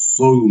just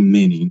so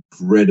many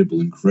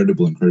incredible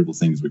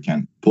things we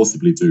can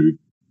possibly do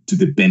to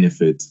the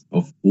benefit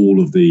of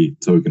all of the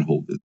token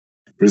holders.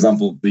 For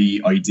example,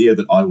 the idea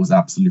that I was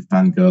absolutely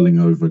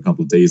fangirling over a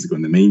couple of days ago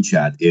in the main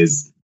chat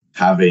is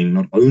having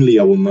not only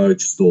our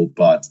merch store,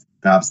 but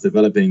perhaps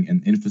developing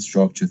an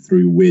infrastructure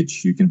through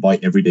which you can buy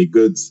everyday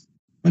goods.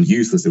 On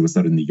Useless, it was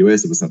started in the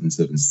US, it was started in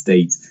certain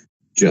states.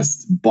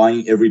 Just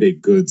buying everyday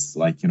goods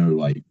like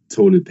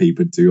toilet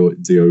paper,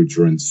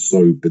 deodorant,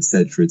 soap,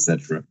 etc.,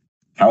 etc.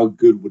 How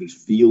good would it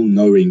feel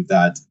knowing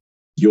that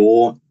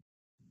your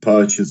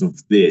purchase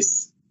of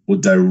this will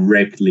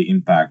directly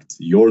impact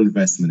your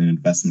investment and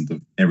investment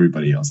of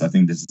everybody else? I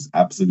think this is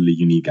absolutely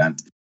unique.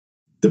 And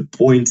the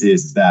point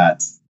is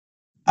that,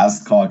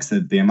 as Kark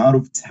said, the amount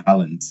of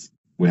talent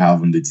we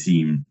have on the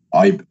team,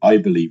 I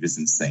believe, is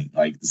insane.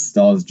 Like, the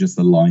stars just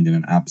aligned in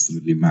an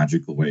absolutely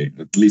magical way,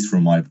 at least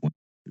from my point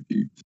of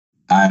view.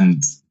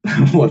 And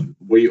what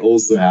we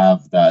also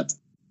have that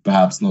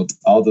perhaps not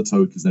other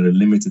tokens that are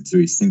limited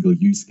to a single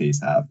use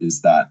case have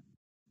is that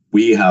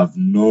we have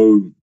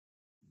no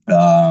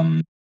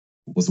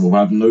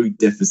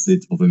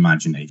deficit of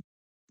imagination.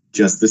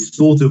 Just the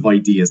sort of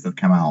ideas that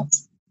come out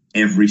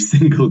every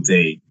single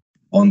day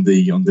on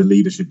the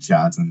leadership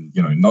chat, and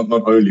not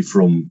only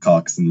from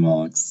Kark's and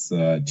Mark's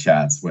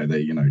chats where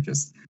they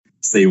just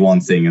say one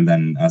thing and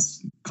then,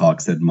 as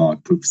Kark said,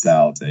 Mark poofs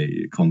out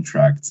a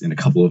contract in a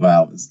couple of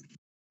hours.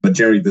 But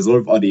Jerry, there's a lot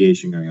of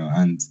ideation going on,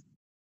 and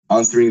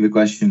answering the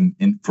question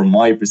from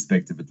my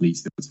perspective, at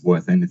least, if it's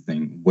worth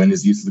anything, when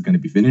is Useless going to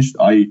be finished?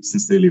 I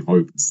sincerely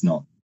hope it's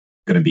not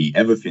going to be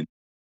ever finished,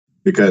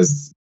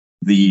 because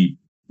the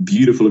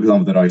beautiful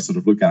example that I sort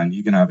of look at, and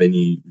you can have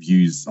any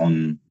views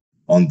on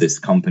this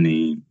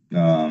company,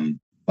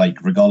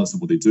 regardless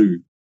of what they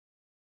do,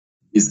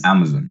 is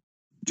Amazon.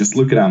 Just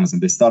look at Amazon.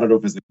 They started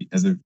off as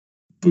a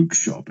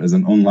bookshop, as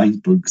an online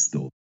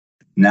bookstore.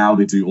 Now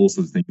they do all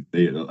sorts of things.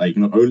 They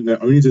not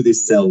only do they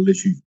sell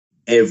literally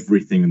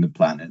everything on the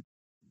planet,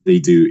 they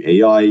do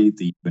AI.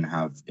 They even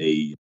have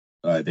they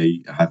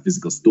have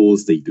physical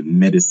stores. They do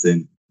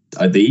medicine.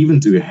 They even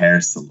do a hair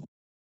salon.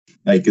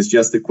 It's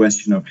just a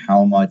question of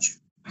how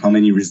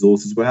many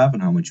resources we have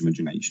and how much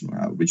imagination we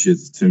have, which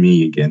is, to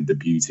me, again, the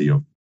beauty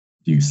of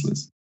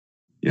Useless.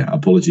 Yeah,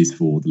 apologies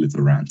for the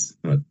little rant,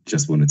 but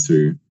just wanted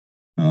to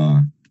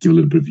give a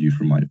little bit of view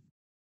from my.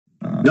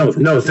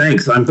 No,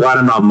 thanks. I'm glad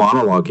I'm not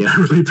monologuing. I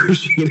really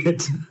appreciate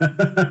it.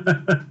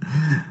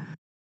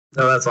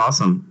 No, that's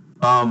awesome.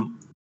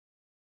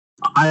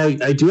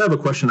 I do have a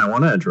question I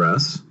want to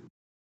address.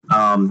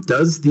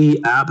 Does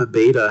the app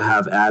beta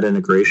have ad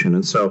integration?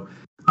 And so,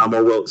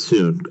 well,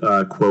 soon.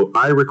 Quote,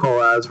 I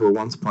recall ads were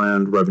once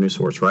planned revenue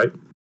source, right?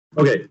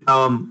 Okay.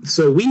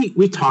 So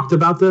we talked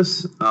about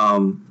this,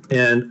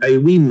 and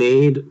we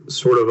made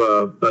sort of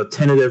a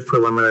tentative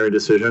preliminary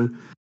decision.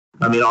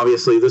 I mean,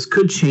 obviously, this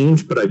could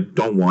change, but I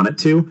don't want it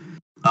to.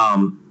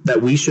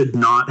 That we should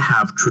not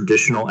have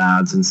traditional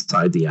ads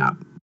inside the app.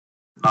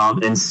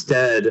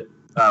 Instead,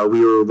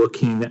 we were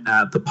looking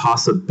at the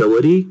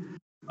possibility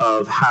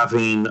of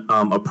having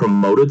a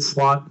promoted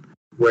slot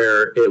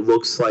where it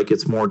looks like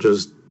it's more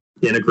just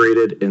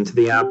integrated into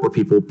the app, where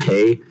people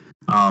pay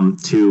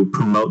to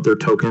promote their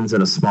tokens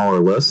in a smaller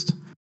list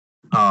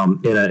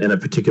in a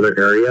particular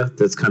area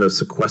that's kind of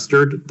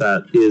sequestered,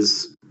 that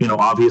is,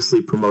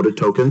 obviously promoted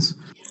tokens,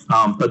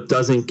 but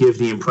doesn't give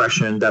the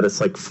impression that it's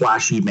like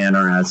flashy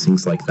banner ads,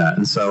 things like that.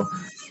 And so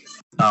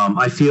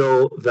I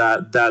feel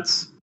that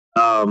that's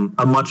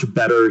a much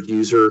better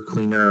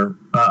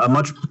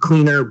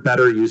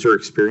better user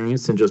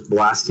experience than just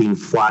blasting,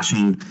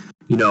 flashing,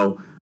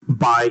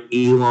 buy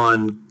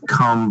Elon,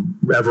 come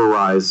ever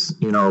rise,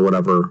 or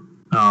whatever.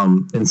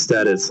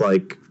 Instead, it's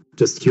like,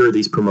 just here are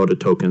these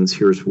promoted tokens.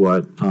 Here's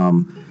what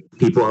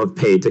people have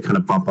paid to kind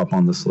of bump up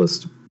on this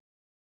list.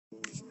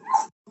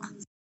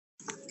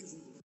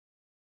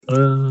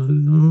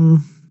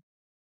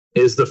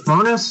 Is the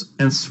furnace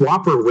and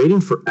swapper waiting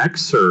for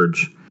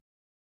Xsurge?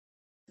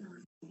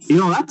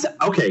 That's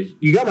okay.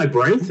 You got my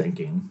brain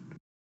thinking.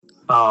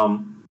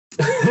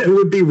 It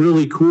would be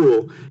really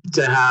cool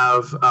to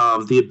have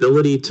the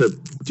ability to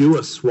do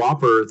a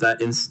swapper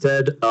that,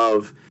 instead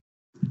of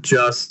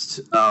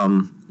just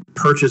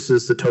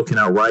purchases the token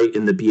outright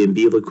in the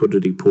BNB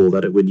liquidity pool,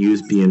 that it would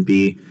use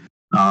BNB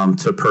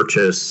to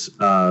purchase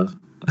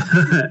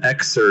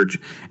Xsurge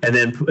and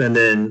then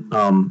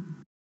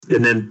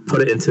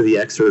put it into the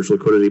Xsurge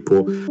liquidity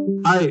pool.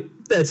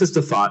 It's just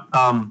a thought.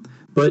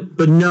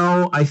 But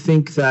no, I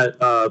think that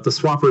the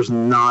swapper is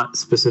not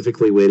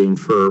specifically waiting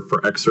for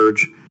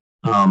Xsurge.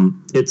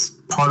 It's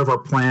part of our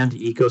planned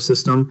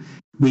ecosystem.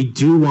 We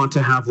do want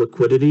to have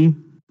liquidity,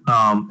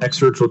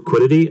 Xsurge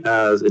liquidity,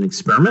 as an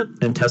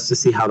experiment and test to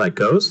see how that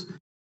goes.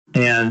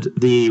 And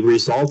the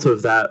result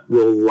of that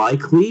will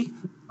likely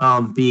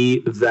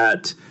be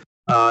that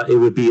it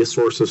would be a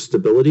source of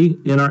stability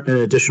an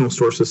additional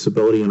source of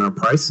stability in our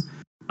price.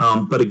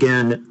 But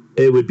again,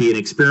 it would be an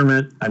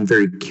experiment. I'm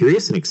very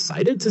curious and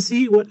excited to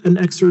see what an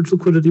Xsurge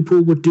liquidity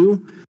pool would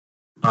do,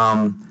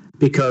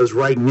 because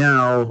right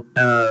now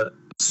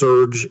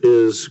Surge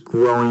is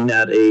growing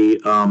at a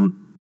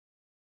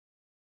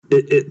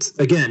it's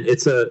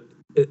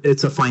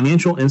a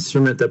financial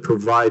instrument that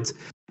provides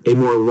a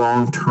more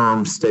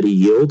long-term steady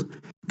yield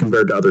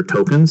compared to other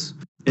tokens.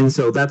 And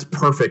so that's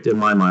perfect in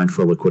my mind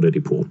for a liquidity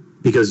pool,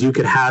 because you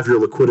could have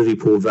your liquidity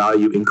pool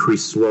value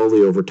increase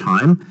slowly over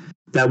time.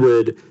 That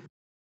would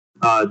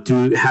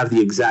have the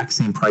exact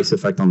same price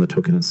effect on the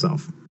token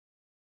itself.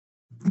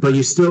 But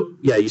you still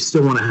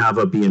want to have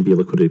a BNB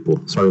liquidity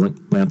pool. Sorry,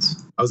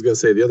 Lance. I was going to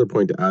say, the other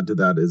point to add to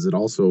that is it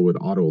also would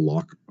auto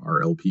lock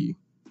our LP.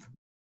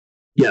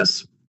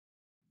 Yes.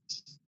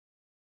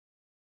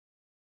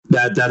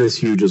 That is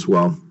huge as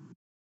well.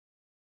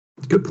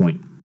 Good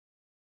point.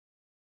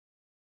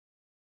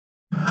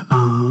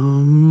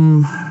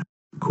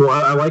 Cool.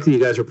 I like that you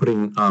guys are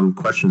putting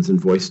questions in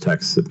voice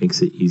text. It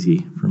makes it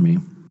easy for me.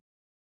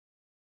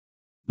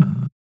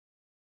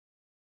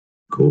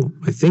 Cool.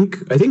 I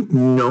think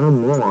no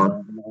more.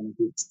 On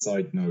a good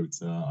side note,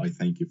 I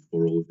thank you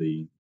for all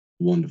the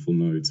wonderful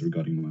notes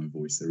regarding my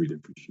voice. I really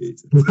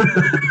appreciate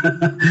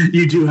it.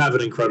 You do have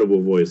an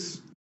incredible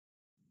voice.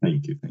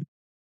 Thank you.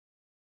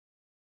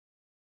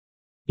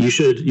 You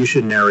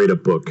should narrate a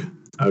book.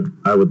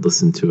 I would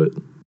listen to it.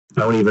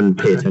 I won't even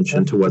pay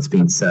attention to what's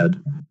being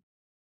said.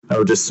 I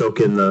would just soak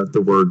in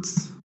the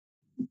words,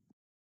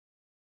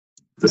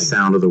 the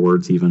sound of the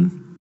words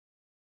even.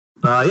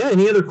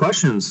 Any other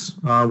questions?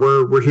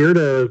 We're here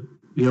to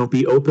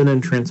be open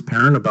and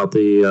transparent about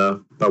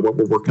about what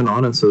we're working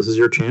on, and so this is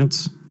your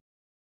chance.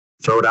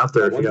 Throw it out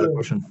there if you got a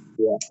question.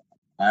 Yeah,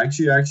 I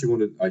actually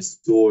wanted. I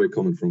saw a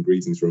comment from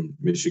Greetings from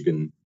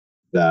Michigan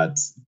that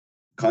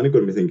kind of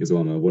got me thinking as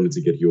well. And I wanted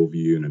to get your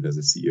view on it as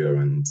a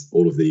CEO and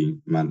all of the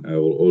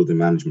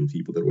management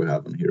people that we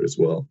have on here as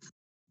well.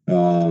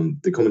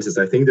 The comment is,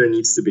 I think there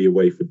needs to be a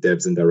way for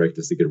devs and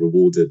directors to get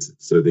rewarded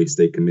so they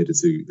stay committed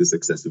to the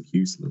success of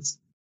Useless.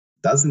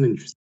 That's an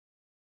interesting.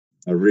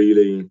 I would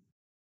really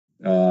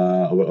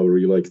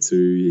like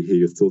to hear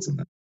your thoughts on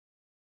that.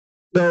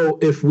 So,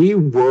 if we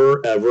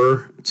were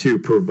ever to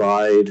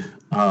provide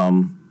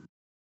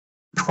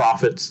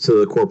profits to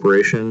the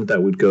corporation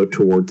that would go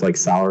towards like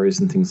salaries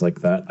and things like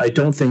that, I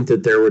don't think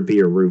that there would be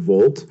a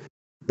revolt.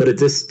 But at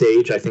this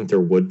stage, I think there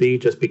would be,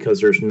 just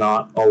because there's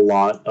not a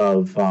lot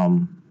of.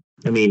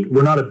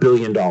 We're not $1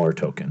 billion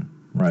token,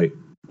 right?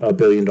 $1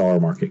 billion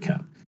market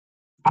cap.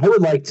 I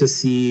would like to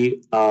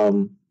see.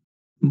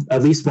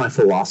 At least my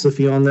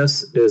philosophy on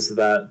this is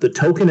that the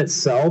token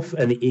itself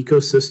and the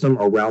ecosystem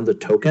around the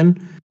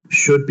token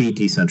should be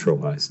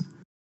decentralized.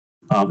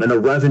 And the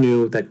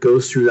revenue that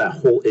goes through that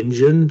whole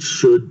engine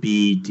should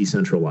be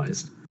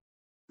decentralized.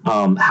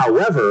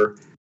 However,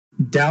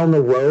 down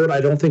the road,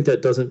 I don't think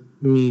that doesn't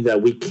mean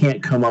that we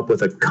can't come up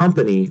with a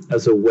company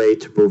as a way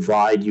to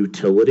provide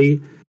utility.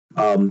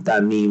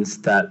 That means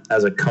that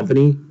as a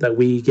company that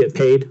we get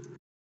paid,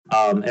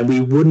 and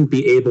we wouldn't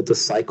be able to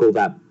cycle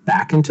that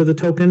back into the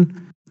token.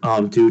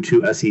 Due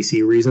to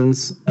SEC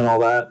reasons and all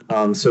that,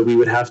 so we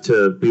would have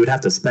to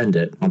spend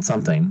it on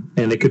something,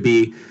 and it could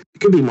be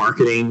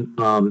marketing,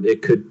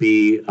 it could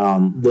be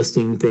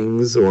listing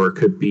things, or it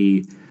could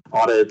be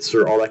audits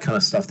or all that kind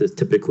of stuff that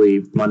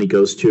typically money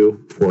goes to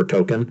for a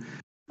token.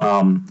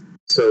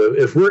 So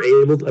if we're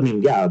able to,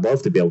 I'd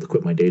love to be able to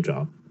quit my day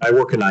job. I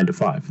work a 9 to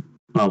 5.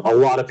 A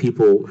lot of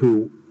people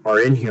who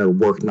are in here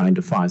work 9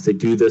 to 5s. They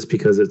do this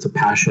because it's a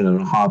passion and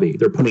a hobby.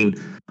 They're putting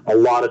a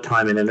lot of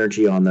time and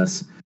energy on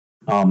this.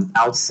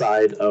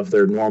 Outside of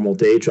their normal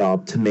day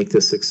job to make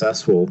this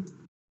successful.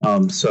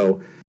 So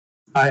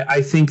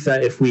I think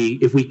that if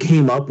we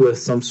came up with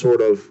some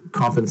sort of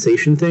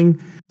compensation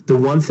thing The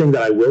one thing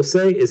that I will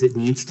say is it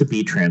needs to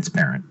be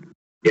transparent.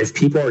 If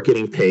people are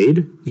getting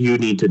paid, you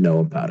need to know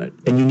about it.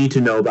 And you need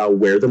to know about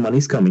where the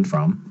money's coming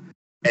from.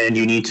 And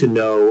you need to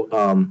know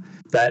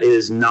that it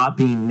is not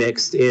being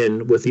mixed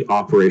in with the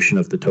operation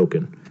of the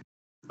token.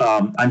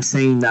 I'm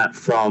saying that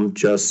from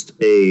just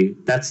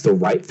that's the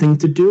right thing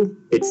to do.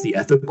 It's the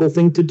ethical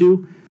thing to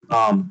do.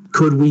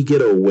 Could we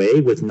get away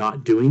with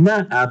not doing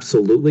that?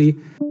 Absolutely.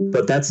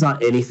 But that's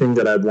not anything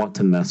that I'd want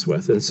to mess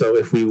with. And so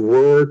if we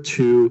were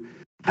to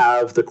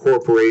have the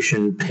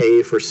corporation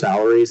pay for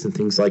salaries and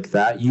things like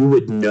that, you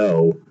would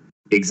know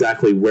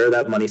exactly where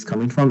that money's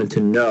coming from, and to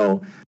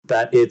know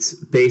that it's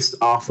based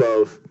off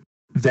of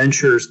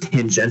ventures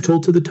tangential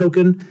to the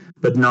token,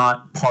 but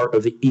not part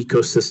of the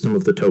ecosystem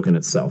of the token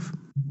itself.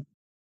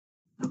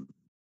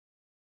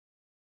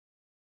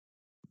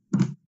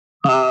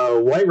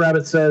 White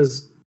Rabbit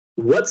says,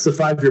 what's the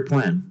 5-year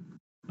plan?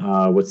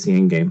 What's the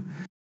end game?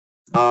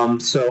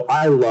 So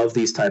I love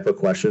these type of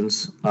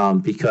questions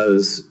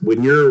because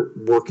when you're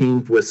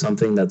working with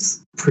something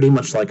that's pretty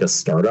much like a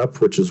startup,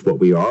 which is what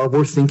we are,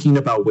 we're thinking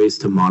about ways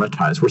to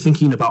monetize. We're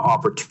thinking about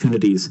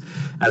opportunities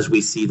as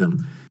we see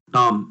them.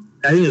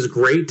 I think it's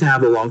great to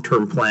have a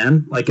long-term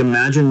plan. Like,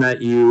 imagine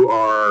that you're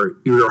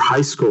a high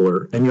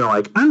schooler and you're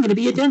like, I'm going to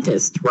be a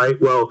dentist, right?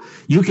 Well,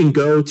 you can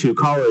go to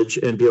college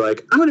and be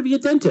like, I'm going to be a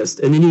dentist.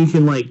 And then you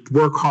can like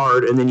work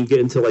hard, and then you get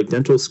into like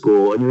dental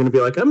school and you're going to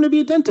be like, I'm going to be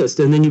a dentist.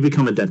 And then you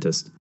become a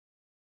dentist.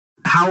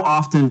 How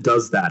often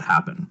does that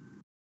happen,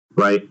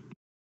 right?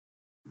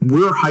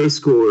 We're high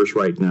schoolers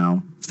right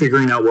now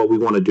figuring out what we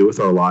want to do with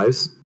our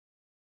lives.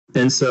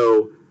 And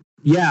so,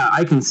 yeah,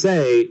 I can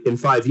say in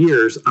 5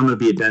 years, I'm going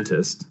to be a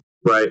dentist.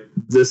 Right,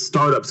 this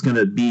startup's going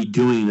to be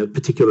doing a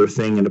particular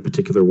thing in a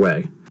particular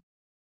way.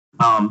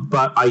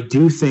 But I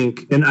do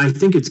think, and I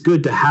think it's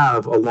good to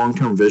have a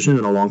long-term vision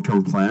and a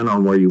long-term plan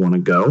on where you want to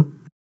go.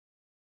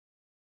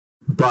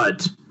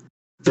 But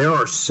there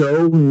are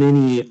so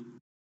many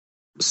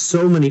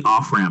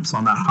off-ramps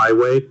on that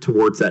highway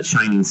towards that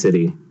shining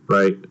city,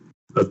 right,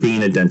 of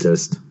being a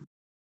dentist.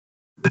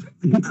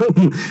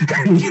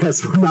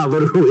 Yes, we're not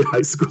literally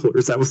high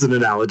schoolers. That was an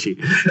analogy.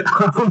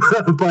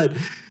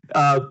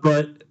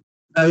 But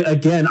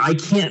again, I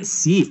can't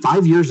see.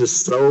 5 years is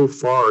so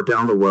far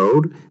down the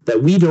road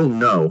that we don't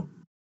know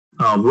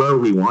where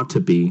we want to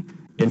be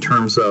in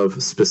terms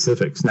of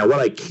specifics. Now, what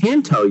I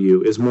can tell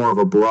you is more of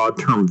a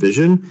broad-term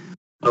vision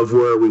of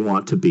where we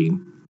want to be.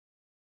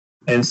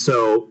 And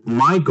so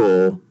my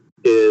goal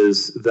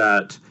is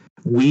that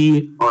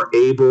we are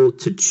able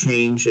to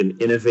change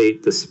and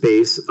innovate the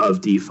space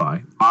of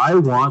DeFi. I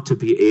want to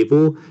be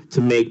able to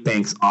make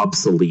banks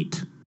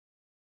obsolete.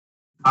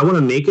 I want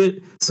to make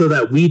it so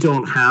that we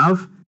don't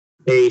have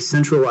a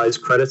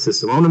centralized credit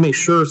system. I want to make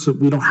sure so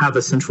we don't have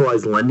a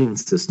centralized lending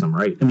system,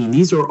 right? I mean,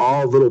 these are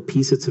all little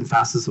pieces and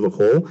facets of a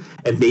whole,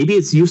 and maybe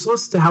it's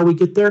useless to how we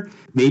get there.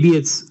 Maybe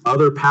it's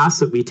other paths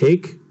that we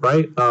take,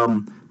 right?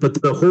 But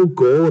the whole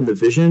goal and the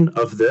vision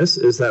of this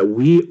is that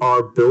we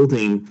are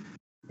building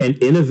and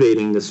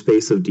innovating the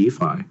space of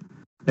DeFi.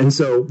 And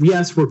so,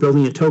 yes, we're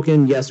building a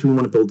token. Yes, we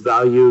want to build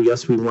value.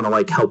 Yes, we want to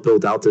like help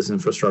build out this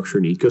infrastructure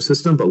and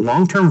ecosystem. But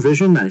long-term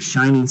vision, that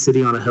shining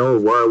city on a hill,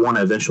 where I want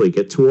to eventually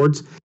get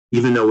towards,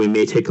 even though we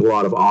may take a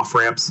lot of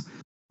off-ramps,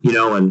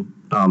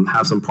 and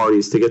have some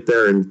parties to get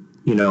there and,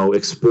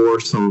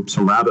 explore some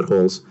rabbit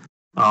holes.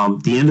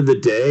 The end of the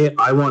day,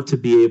 I want to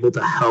be able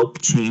to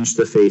help change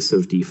the face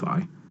of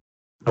DeFi.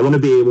 I want to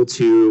be able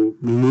to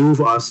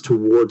move us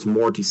towards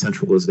more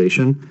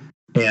decentralization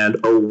and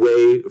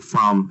away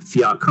from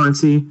fiat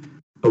currency,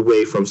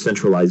 away from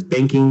centralized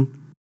banking,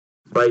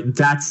 right?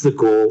 That's the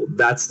goal.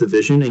 That's the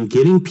vision. And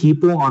getting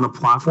people on a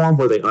platform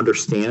where they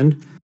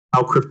understand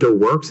how crypto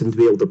works and to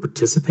be able to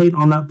participate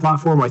on that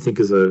platform, I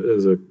think is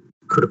a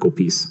critical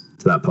piece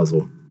to that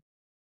puzzle.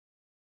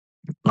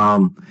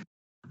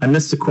 I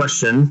missed a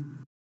question.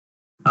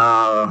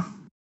 But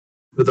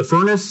the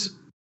furnace,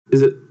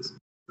 is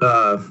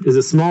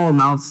it small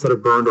amounts that are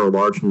burned or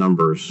large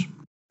numbers?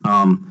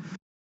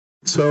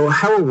 So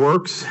how it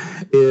works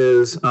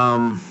is,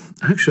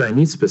 actually, I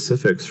need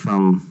specifics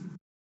from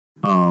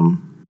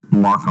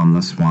Mark on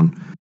this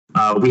one.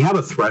 We have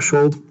a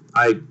threshold.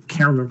 I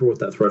can't remember what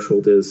that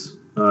threshold is,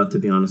 to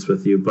be honest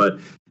with you, but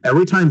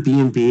every time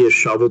BNB is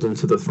shoveled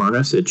into the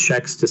furnace, it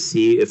checks to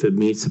see if it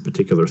meets a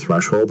particular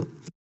threshold.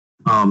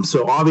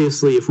 So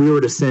obviously, if we were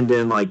to send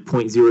in like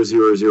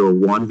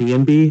 0.0001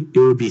 BNB, it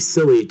would be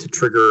silly to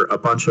trigger a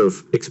bunch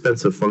of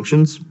expensive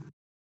functions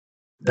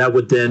that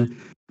would then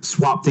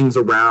swap things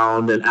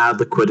around and add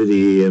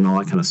liquidity and all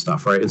that kind of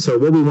stuff, right? And so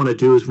what we want to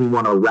do is we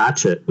want to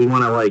ratchet. We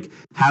want to like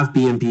have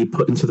BNB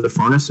put into the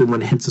furnace, and when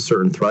it hits a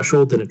certain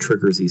threshold, then it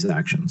triggers these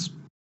actions.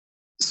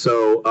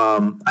 So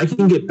I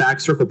can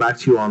circle back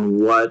to you on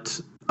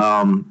what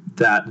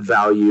that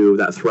value,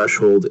 that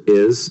threshold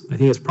is. I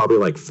think it's probably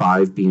like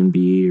 5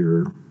 BNB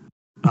or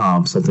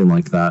something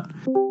like that,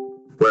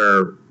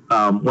 where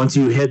once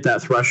you hit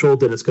that threshold,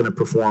 then it's going to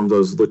perform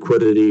those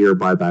liquidity or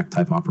buyback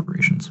type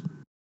operations.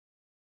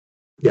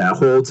 Yeah, it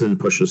holds and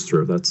pushes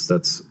through. That's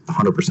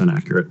 100%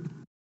 accurate.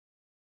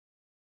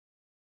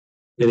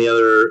 Any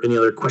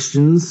other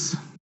questions?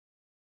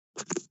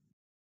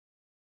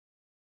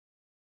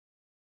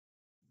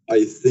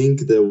 I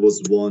think there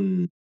was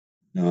one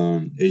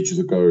ages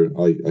ago.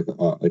 I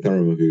can't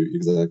remember who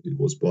exactly it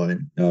was by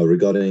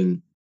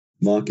regarding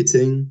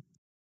marketing.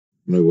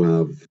 We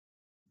have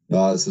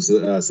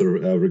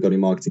regarding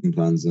marketing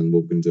plans and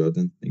what we can do. I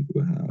don't think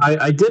we have.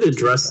 I did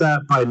address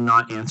that by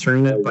not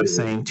answering it by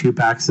saying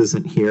Tupax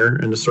isn't here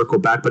and to circle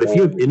back. But if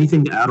you have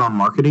anything to add on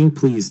marketing,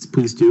 please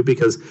do,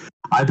 because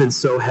I've been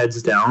so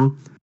heads down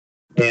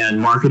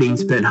and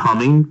marketing's been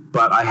humming,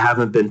 but I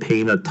haven't been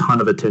paying a ton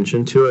of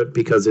attention to it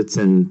because it's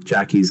in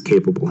Jackie's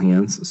capable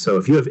hands. So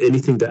if you have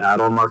anything to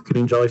add on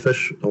marketing,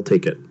 Jellyfish, I'll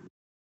take it.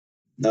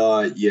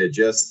 Yeah,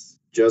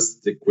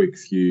 just a quick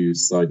few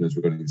side notes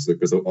regarding this,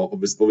 because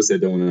obviously I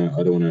don't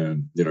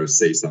want to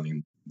say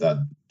something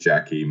that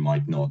Jackie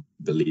might not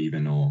believe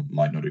in or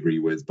might not agree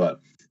with. But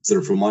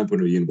sort of from my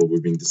point of view, and what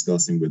we've been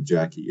discussing with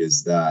Jackie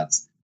is that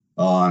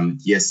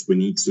yes, we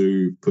need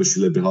to push a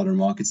little bit harder on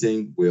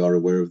marketing. We are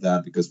aware of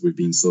that because we've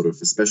been sort of,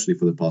 especially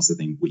for the past, I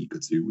think, week or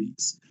 2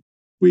 weeks,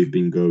 we've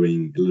been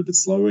going a little bit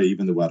slower,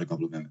 even though we had a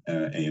couple of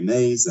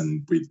AMAs,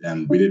 and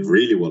we did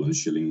really well on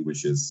Shilling,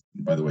 which is,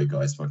 by the way,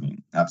 guys,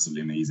 fucking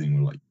absolutely amazing.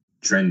 We're like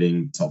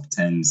trending top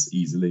 10s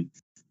easily.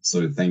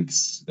 So thank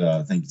you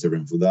to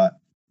everyone for that.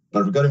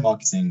 But regarding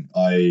marketing,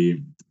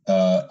 the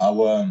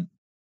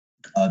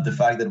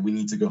fact that we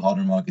need to go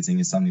harder on marketing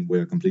is something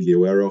we're completely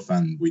aware of,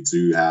 and we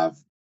do have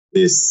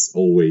this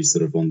always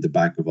sort of on the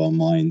back of our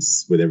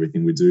minds with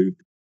everything we do.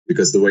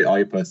 Because the way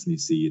I personally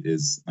see it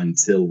is,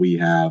 until we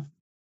have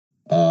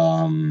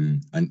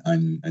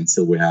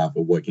until we have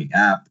a working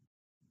app,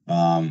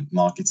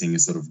 marketing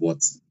is sort of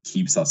what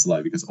keeps us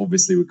alive. Because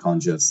obviously we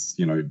can't just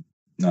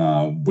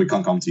we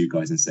can't come to you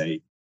guys and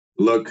say,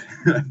 look,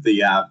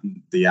 the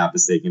app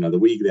is taking another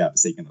week, the app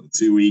is taking another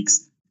 2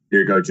 weeks,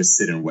 here you go, just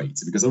sit and wait.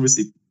 Because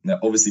obviously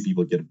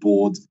people get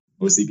bored,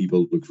 obviously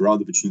people look for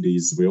other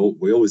opportunities. We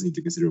always need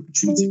to consider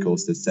opportunity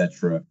cost,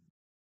 etc.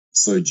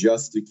 So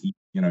just to keep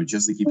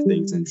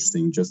things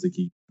interesting, just to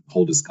keep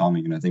holders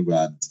coming. And I think we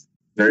had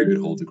very good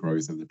holder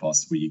growth over the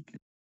past week.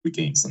 We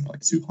gained something like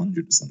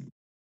 200 or something,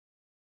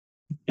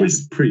 which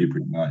is pretty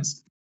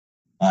nice.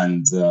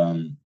 And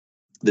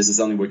this is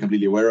something we're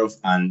completely aware of,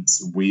 and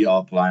we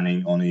are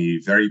planning on a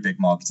very big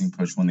marketing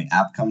push when the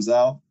app comes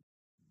out.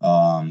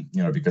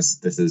 Because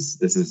this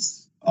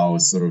is our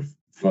sort of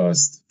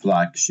first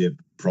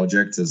flagship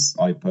project, as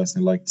I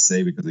personally like to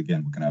say, because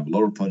again, we're going to have a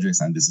lot of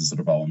projects, and this is sort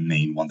of our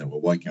main one that we're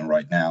working on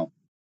right now.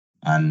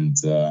 And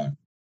so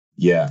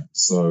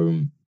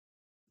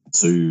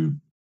to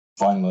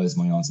finalize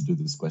my answer to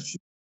this question,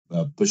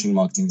 pushing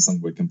marketing is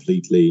something we're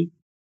completely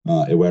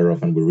aware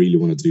of, and we really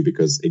want to do,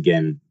 because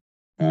again,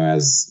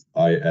 as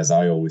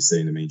I always say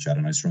in the main chat,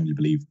 and I strongly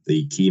believe,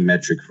 the key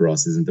metric for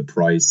us isn't the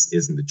price,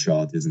 isn't the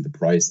chart, isn't the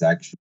price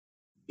action,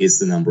 it's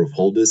the number of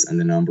holders and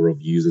the number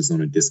of users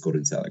on a Discord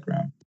and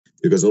Telegram.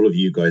 Because all of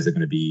you guys are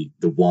going to be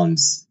the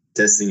ones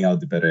testing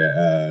out the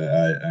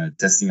beta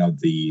test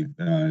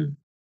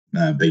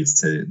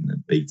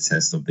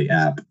of the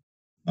app,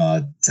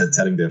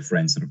 telling their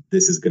friends sort of,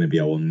 this is going to be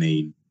our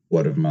main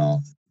word of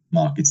mouth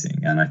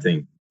marketing. And I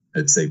think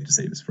it's safe to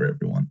say this for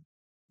everyone.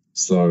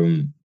 So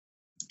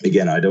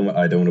again, I don't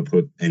want to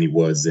put any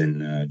words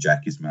in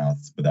Jackie's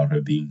mouth without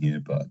her being here,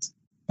 but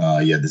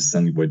this is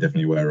something we're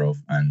definitely aware of,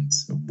 and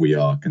we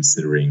are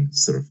considering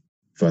sort of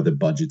further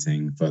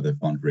budgeting, further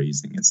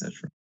fundraising,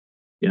 etc.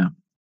 Yeah.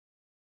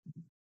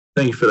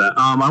 Thank you for that.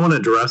 I want to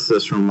address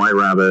this from White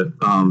Rabbit.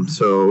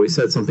 So we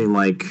said something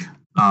like,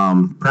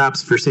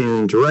 perhaps if you're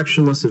staying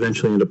directionless,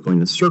 eventually end up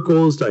going in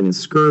circles, dying in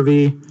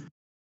scurvy.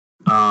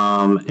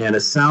 And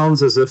it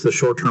sounds as if the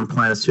short-term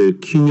plan is to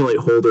accumulate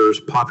holders,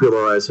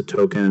 popularize a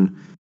token,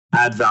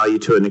 add value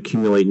to it, and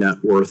accumulate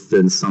net worth,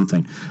 then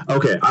something.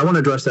 Okay, I want to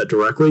address that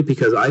directly,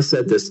 because I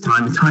said this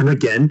time and time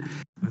again,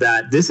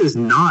 that this is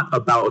not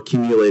about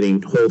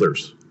accumulating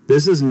holders.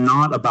 This is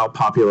not about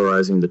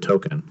popularizing the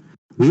token.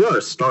 We are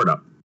a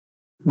startup.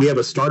 We have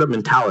a startup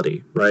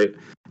mentality, right?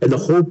 And the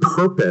whole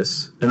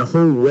purpose and the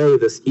whole way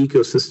this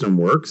ecosystem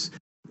works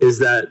is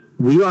that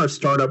we are a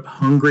startup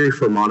hungry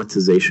for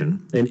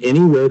monetization. And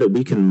any way that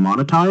we can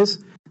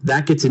monetize,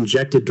 that gets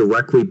injected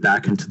directly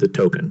back into the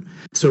token.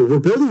 So we're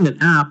building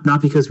an app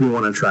not because we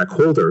want to attract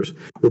holders.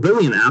 We're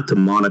building an app to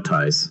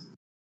monetize,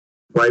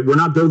 right? We're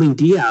not building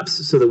D-apps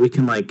so that we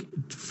can like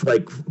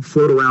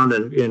float around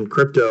in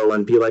crypto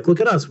and be like, look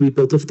at us, we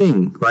built a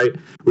thing, right?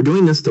 We're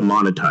doing this to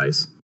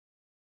monetize.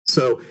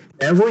 So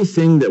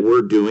everything that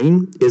we're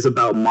doing is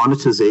about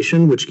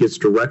monetization, which gets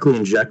directly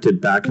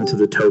injected back into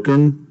the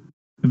token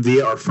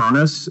via our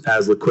furnace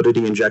as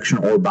liquidity injection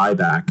or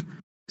buyback.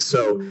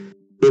 So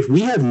if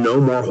we have no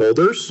more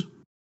holders,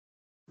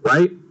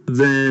 right,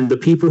 then the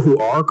people who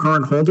are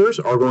current holders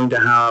are going to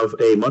have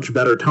a much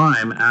better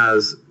time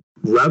as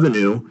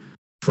revenue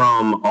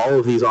from all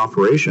of these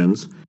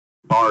operations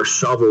are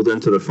shoveled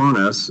into the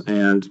furnace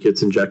and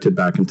gets injected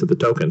back into the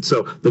token.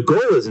 So the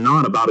goal is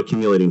not about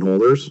accumulating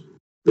holders.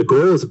 The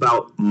goal is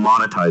about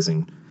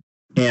monetizing.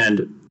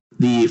 And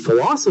the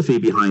philosophy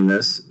behind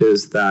this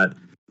is that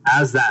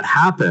as that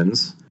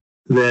happens,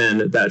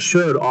 then that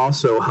should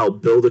also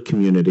help build a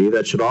community.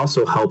 That should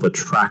also help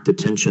attract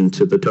attention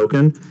to the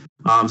token.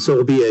 So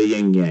it'll be a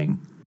yin yang.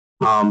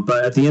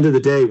 But at the end of the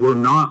day, we're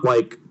not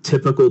like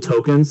typical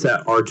tokens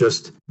that are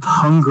just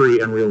hungry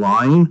and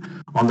relying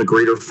on the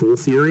greater fool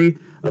theory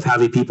of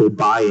having people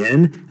buy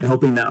in and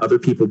hoping that other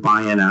people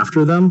buy in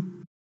after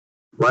them,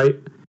 right?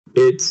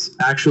 It's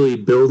actually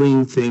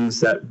building things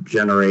that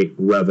generate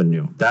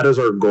revenue. That is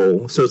our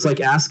goal. So it's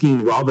like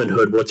asking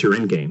Robinhood, what's your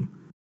end game?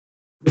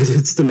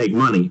 It's to make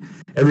money.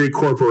 Every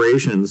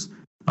corporation's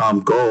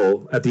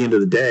goal at the end of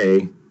the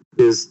day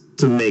is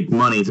to make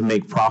money, to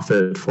make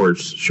profit for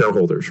its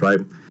shareholders, right?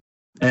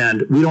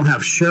 And we don't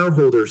have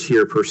shareholders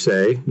here per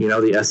se. You know,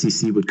 the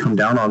SEC would come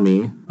down on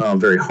me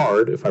very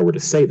hard if I were to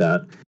say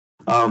that.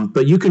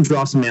 But you can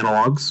draw some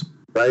analogs,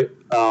 right?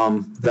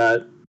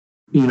 That,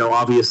 you know,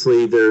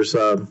 obviously there's,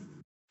 well,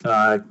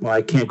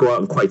 I can't go out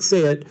and quite say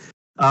it.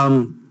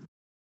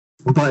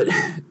 But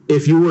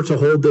if you were to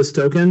hold this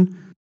token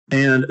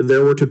and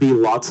there were to be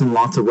lots and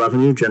lots of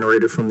revenue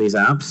generated from these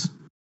apps,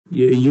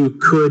 you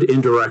could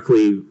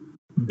indirectly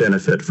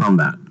benefit from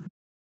that.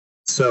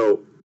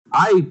 So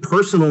I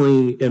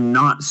personally am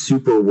not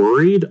super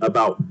worried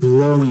about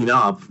blowing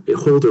up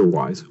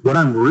holder-wise. What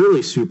I'm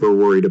really super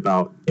worried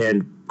about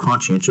and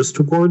conscientious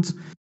towards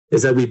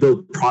is that we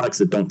build products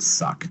that don't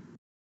suck,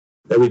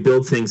 that we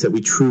build things that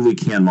we truly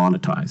can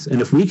monetize.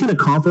 And if we can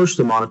accomplish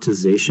the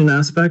monetization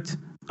aspect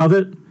of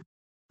it,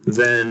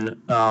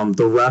 then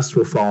the rest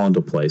will fall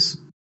into place.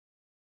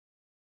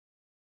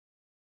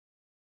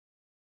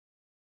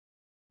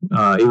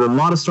 Even a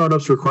lot of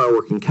startups require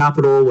working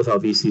capital.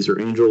 Without VCs or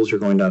angels, you're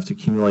going to have to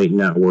accumulate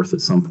net worth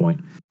at some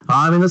point.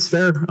 I mean, that's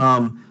fair.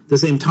 At the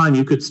same time,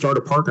 you could start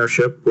a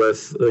partnership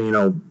with,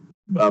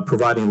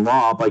 providing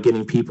law by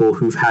getting people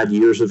who've had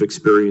years of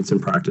experience in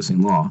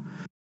practicing law.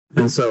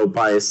 And so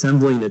by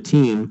assembling a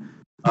team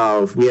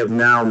of, we have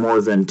now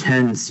more than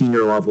 10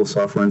 senior level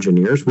software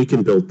engineers, we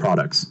can build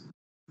products,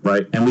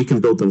 right? And we can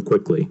build them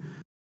quickly.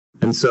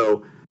 And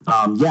so,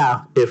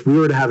 if we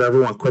were to have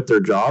everyone quit their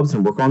jobs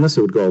and work on this,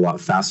 it would go a lot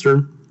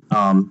faster.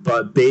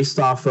 But based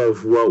off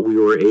of what we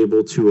were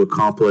able to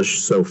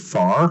accomplish so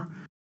far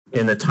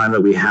in the time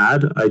that we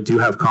had, I do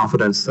have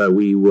confidence that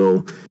we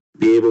will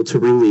be able to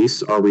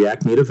release our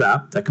React Native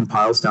app that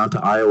compiles down to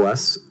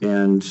iOS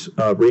and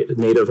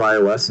native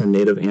iOS and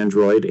native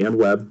Android and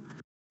web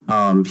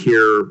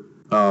here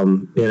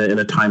in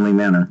a timely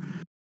manner.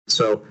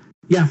 So,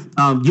 you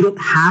don't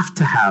have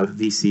to have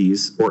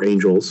VCs or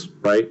angels,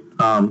 right?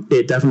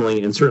 It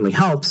definitely and certainly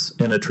helps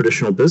in a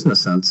traditional business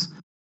sense.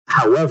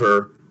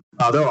 However,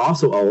 there are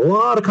also a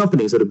lot of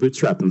companies that have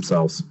bootstrapped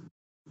themselves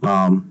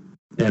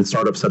and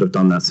startups that have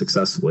done that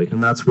successfully.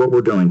 And that's what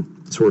we're doing.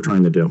 That's what we're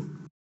trying to do.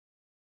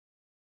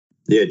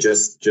 Yeah,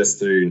 just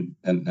to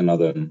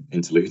another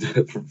interlude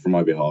from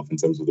my behalf in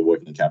terms of the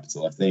working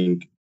capital. I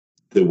think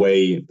the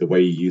way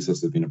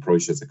users have been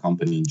approached as a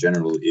company in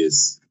general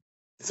is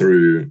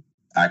through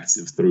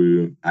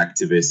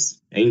activist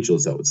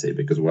angels, I would say,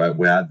 because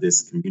we had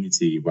this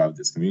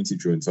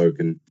community-driven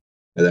token,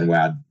 and then we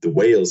had the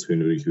whales who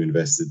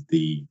invested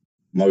the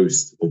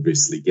most,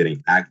 obviously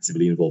getting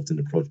actively involved in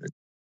the project.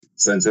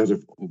 So in terms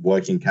of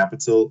working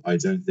capital, I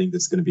don't think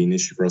that's going to be an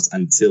issue for us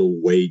until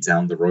way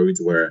down the road,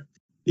 where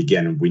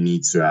again we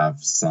need to have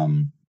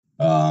some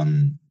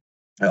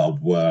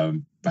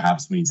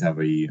perhaps we need to have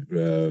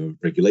a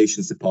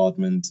regulations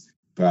department,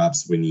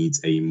 perhaps we need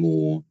a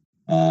more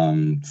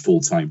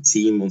full-time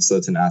team on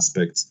certain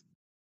aspects.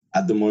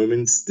 At the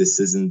moment, this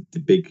isn't the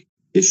big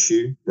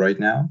issue right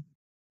now.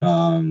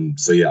 I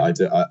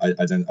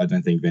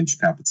don't think venture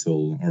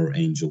capital or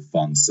angel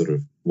funds sort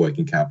of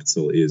working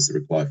capital is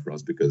required for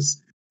us,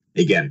 because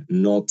again,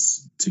 not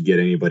to get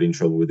anybody in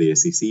trouble with the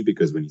SEC,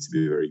 because we need to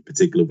be very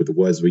particular with the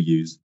words we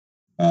use.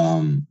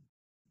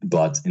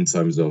 But in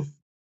terms of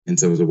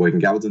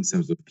working capital, in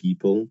terms of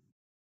people,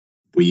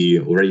 we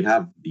already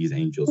have these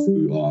angels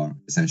who are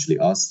essentially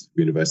us,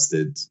 who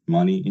invested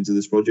money into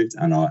this project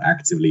and are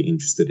actively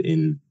interested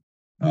in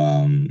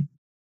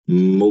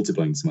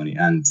multiplying this money.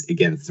 And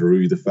again,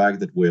 through the fact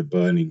that we're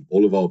burning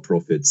all of our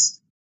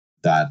profits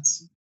that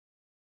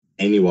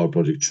any of our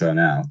projects churn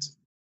out,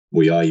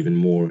 we are even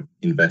more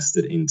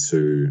invested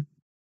into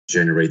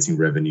generating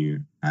revenue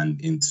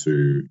and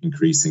into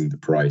increasing the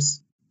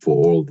price for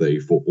all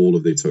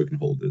of the token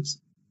holders.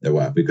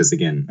 Because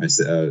again, I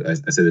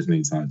said this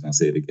many times and I'll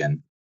say it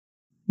again,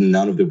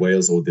 none of the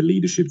whales or the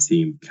leadership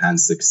team can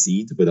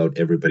succeed without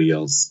everybody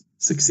else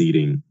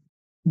succeeding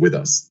with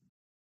us,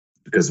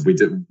 because we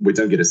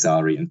don't get a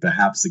salary. And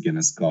perhaps, again,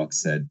 as Garg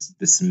said,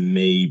 this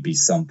may be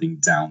something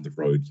down the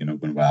road,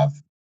 when we have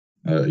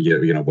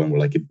when we're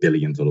like $1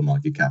 billion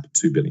market cap,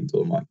 $2 billion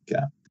market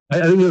cap.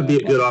 I think it would be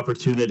a good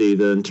opportunity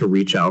then to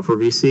reach out for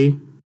VC.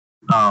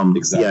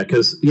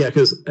 Exactly.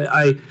 Because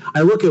I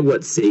look at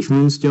what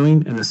SafeMoon's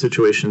doing in the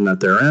situation that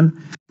they're in.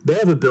 They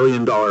have $1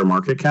 billion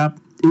market cap.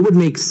 It would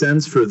make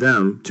sense for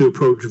them to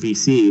approach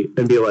VC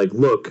and be like,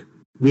 look,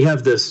 we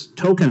have this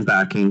token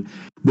backing.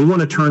 We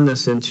want to turn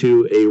this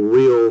into a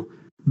real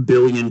 $1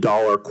 billion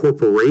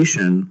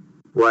corporation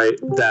right,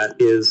 that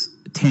is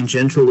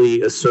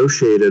tangentially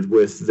associated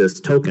with this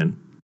token.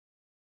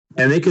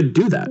 And they could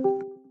do that,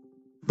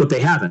 but they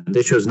haven't.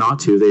 They chose not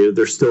to.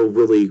 They're still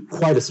really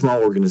quite a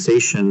small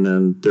organization,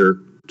 and they're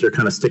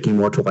kind of sticking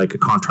more to like a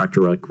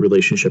contractor like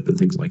relationship and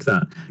things like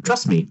that.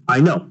 Trust me, I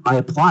know. I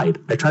applied.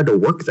 I tried to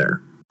work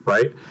there,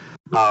 right?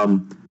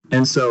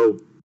 And so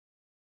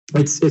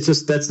it's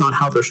just that's not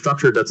how they're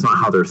structured. That's not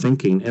how they're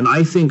thinking. And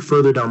I think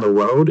further down the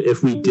road,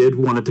 if we did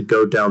wanted to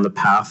go down the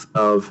path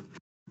of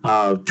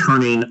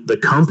turning the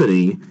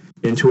company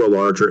into a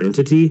larger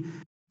entity,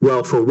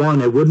 well, for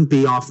one, it wouldn't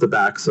be off the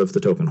backs of the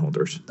token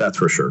holders. That's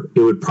for sure. It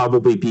would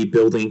probably be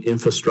building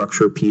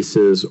infrastructure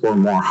pieces or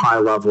more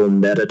high-level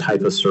meta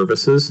type of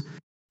services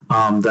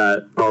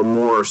that are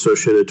more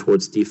associated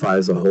towards DeFi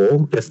as a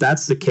whole. If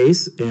that's the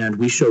case, and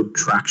we showed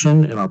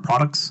traction in our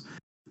products,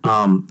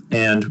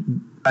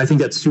 and I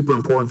think that's super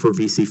important for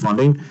VC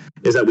funding,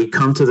 is that we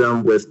come to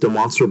them with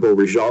demonstrable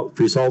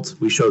results.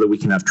 We show that we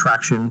can have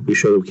traction. We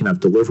show that we can have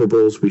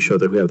deliverables. We show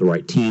that we have the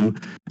right team.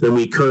 Then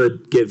we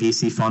could get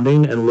VC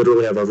funding and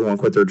literally have everyone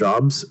quit their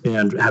jobs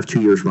and have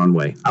 2 years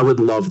runway. I would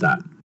love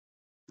that.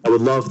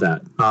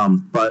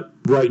 But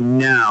right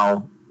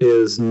now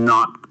is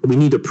not, we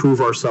need to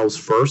prove ourselves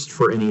first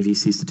for any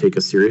VCs to take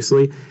us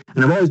seriously.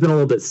 And I've always been a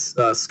little bit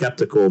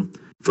skeptical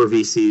for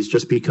VCs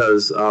just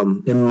because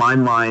in my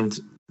mind,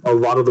 a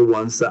lot of the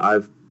ones that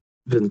I've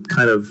been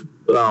kind of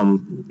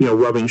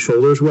rubbing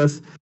shoulders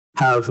with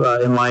have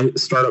in my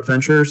startup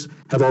ventures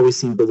have always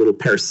seemed a little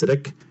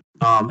parasitic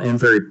and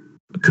very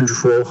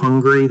control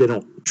hungry. They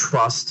don't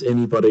trust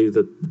anybody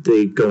that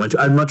they go into.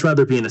 I'd much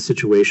rather be in a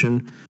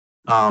situation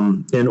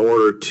in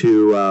order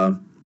to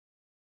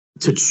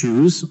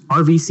choose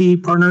our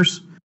VC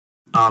partners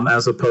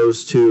as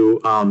opposed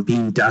to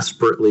being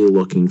desperately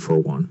looking for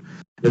one.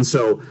 And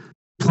so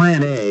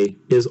Plan A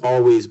is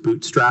always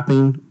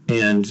bootstrapping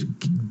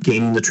and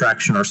gaining the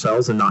traction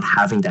ourselves and not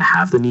having to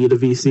have the need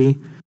of VC.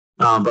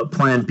 But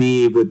Plan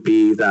B would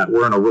be that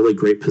we're in a really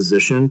great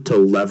position to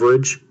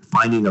leverage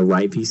finding the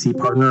right VC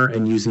partner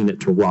and using it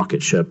to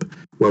rocket ship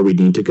where we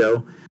need to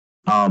go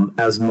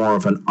as more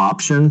of an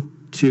option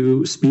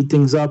to speed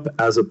things up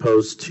as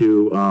opposed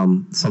to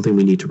something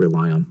we need to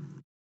rely on.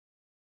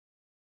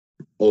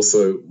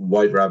 Also,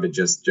 White Rabbit,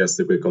 just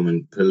a quick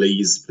comment.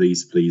 Please,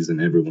 and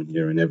everyone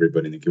here and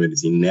everybody in the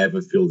community, never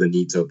feel the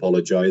need to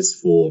apologize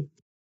for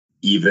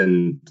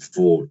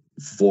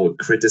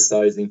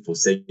criticizing, for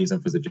saying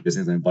something, for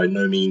suggesting something. By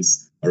no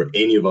means are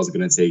any of us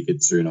going to take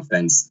it to an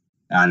offense.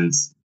 And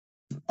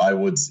I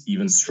would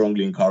even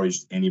strongly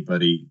encourage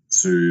anybody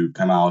to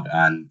come out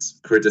and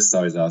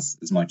criticize us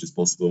as much as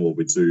possible in what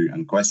we do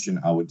and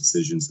question our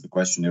decisions,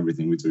 question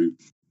everything we do.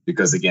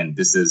 Because again,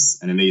 this is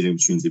an amazing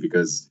opportunity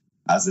because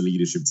as a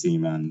leadership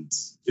team, and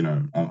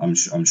I'm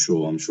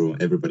sure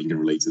everybody can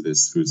relate to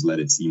this who's led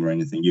a team or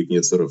anything. You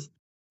can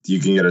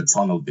get a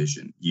tunnel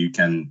vision. You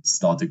can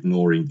start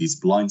ignoring these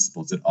blind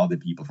spots that other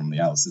people from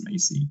the outside may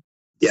see.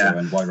 Yeah. So,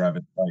 and White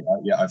Rabbit,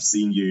 I've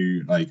seen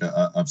you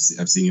I've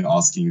seen you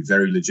asking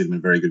very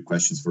legitimate, very good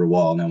questions for a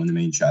while now in the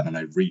main chat, and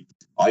I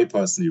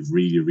personally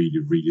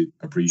really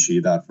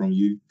appreciate that from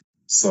you.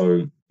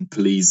 So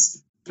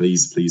please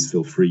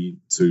feel free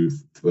to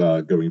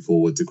going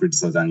forward to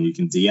criticize, and you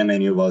can DM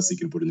any of us. You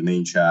can put in the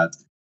main chat,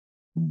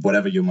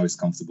 whatever you're most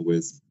comfortable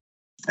with,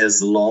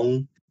 as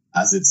long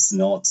as it's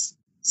not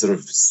sort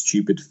of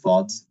stupid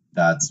FUD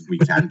that we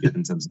can get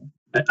in terms of.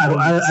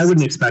 I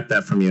wouldn't expect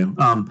that from you.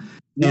 Honestly,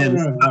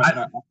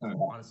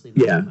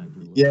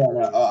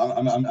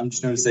 I'm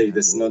just going to say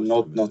this,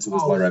 not towards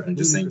my revenue,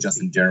 just saying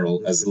just in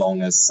general, as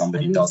long as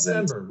somebody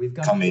doesn't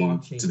come in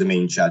to the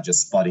main chat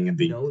just spotting and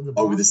being,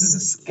 oh, this is a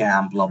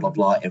scam, blah, blah,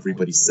 blah,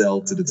 everybody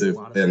sell to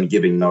them,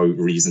 giving no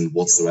reason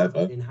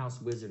whatsoever.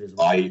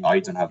 I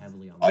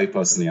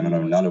personally, I don't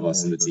know, none of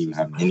us in the team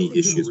have any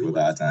issues with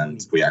that,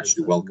 and we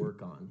actually welcome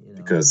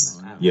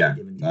because,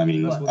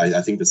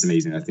 I think that's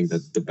amazing. I think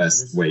that the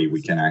best way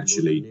we can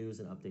actually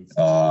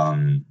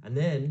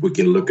we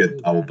can look at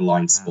our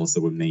blind spots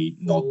that we may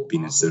not be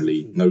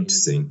necessarily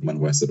noticing when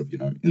we're sort of,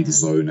 in the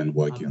zone and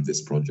working on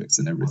these projects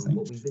and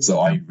everything. So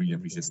I really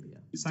appreciate it.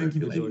 Thank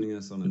you for joining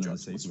us on another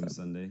Station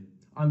Sunday.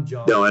 I'm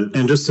John. No,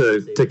 and just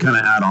to kind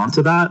of add on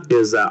to that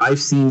is that I've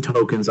seen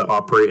tokens that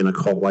operate in a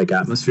cult-like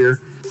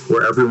atmosphere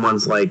where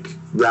everyone's like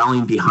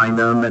rallying behind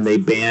them and they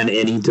ban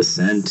any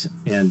dissent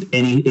and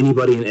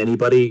anybody and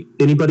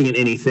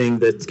anything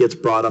that gets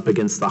brought up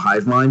against the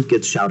hive mind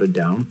gets shouted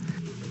down.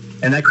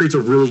 And that creates a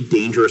really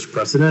dangerous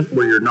precedent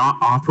where you're not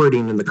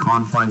operating in the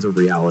confines of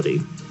reality.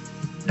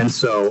 And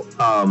so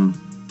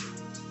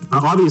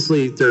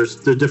obviously there's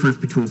the difference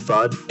between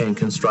FUD and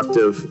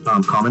constructive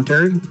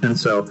commentary. And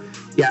so,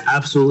 yeah,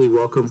 absolutely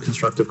welcome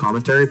constructive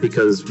commentary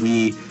because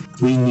we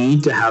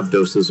need to have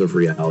doses of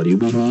reality.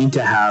 We need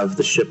to have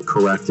the ship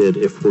corrected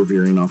if we're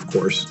veering off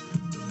course.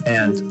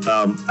 And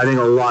I think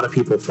a lot of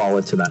people fall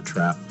into that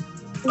trap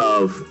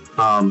of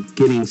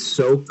getting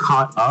so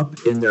caught up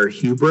in their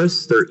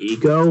hubris, their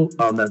ego,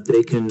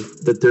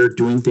 that they're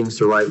doing things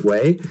the right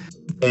way,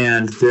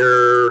 and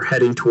they're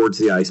heading towards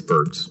the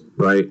icebergs,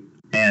 right?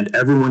 and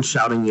everyone's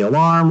shouting the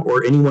alarm,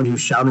 or anyone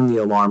who's shouting the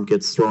alarm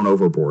gets thrown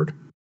overboard,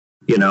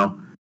 you know?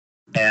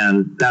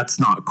 And that's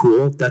not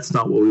cool. That's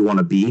not what we want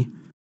to be.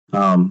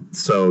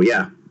 So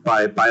yeah,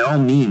 by all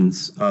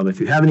means, if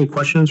you have any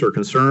questions or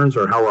concerns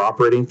or how we're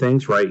operating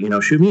things, right, you know,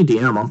 shoot me a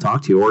DM. I'll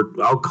talk to you, or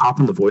I'll hop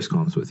in the voice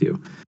comms with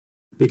you.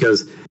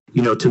 Because,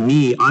 you know, to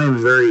me, I am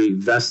very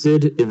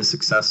vested in the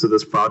success of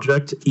this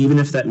project, even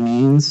if that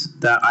means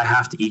that I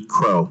have to eat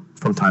crow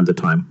from time to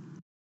time.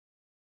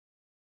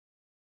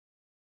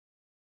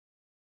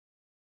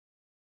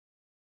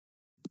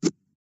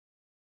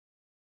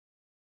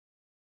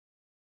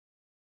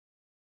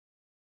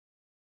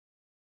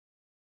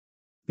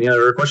 Any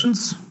other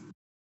questions?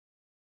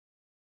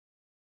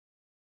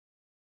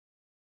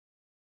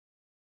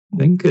 I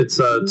think it's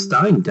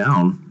dying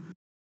down.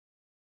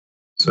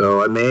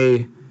 So I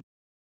may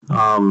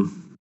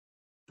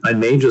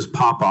just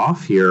pop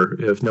off here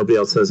if nobody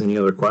else has any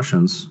other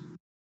questions.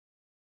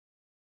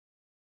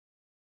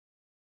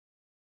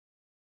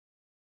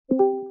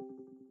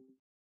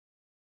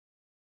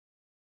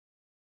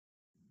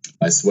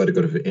 I swear to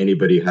God, if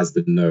anybody has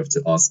the nerve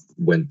to ask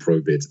when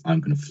probit,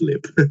 I'm going to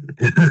flip.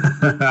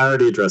 I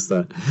already addressed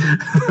that.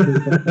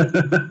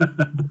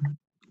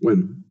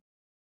 When?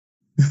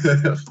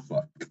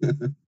 Fuck.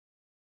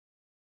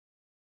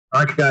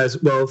 All right,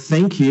 guys. Well,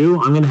 thank you.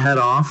 I'm going to head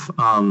off.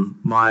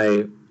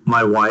 My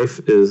wife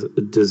is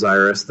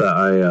desirous that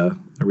I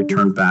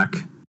return back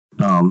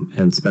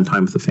and spend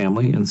time with the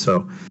family. And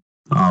so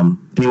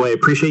anyway,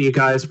 appreciate you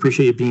guys.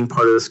 Appreciate you being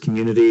part of this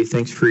community.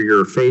 Thanks for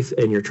your faith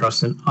and your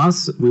trust in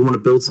us. We want to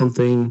build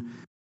something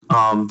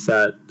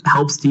that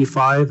helps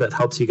DeFi, that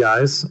helps you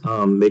guys,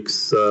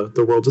 makes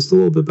the world just a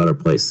little bit better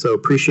place. So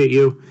appreciate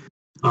you.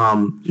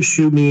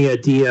 Shoot me a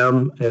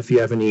DM if you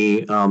have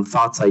any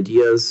thoughts,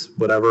 ideas,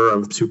 whatever.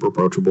 I'm super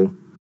approachable.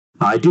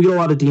 I do get a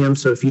lot of DMs,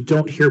 so if you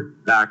don't hear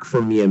back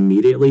from me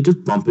immediately,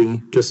 just bump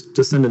me. Just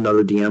send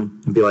another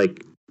DM and be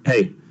like,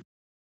 hey.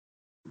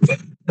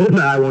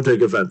 I won't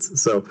take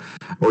offense. So,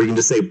 or you can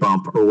just say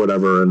bump or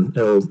whatever, and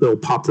it'll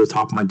pop to the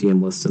top of my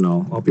DM list, and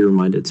I'll be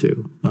reminded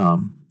to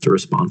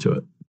respond to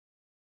it.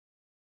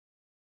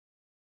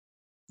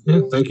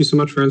 Yeah, thank you so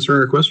much for answering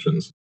our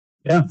questions.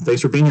 Yeah,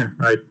 thanks for being here.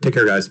 All right, take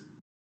care, guys.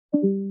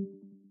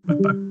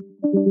 Bye.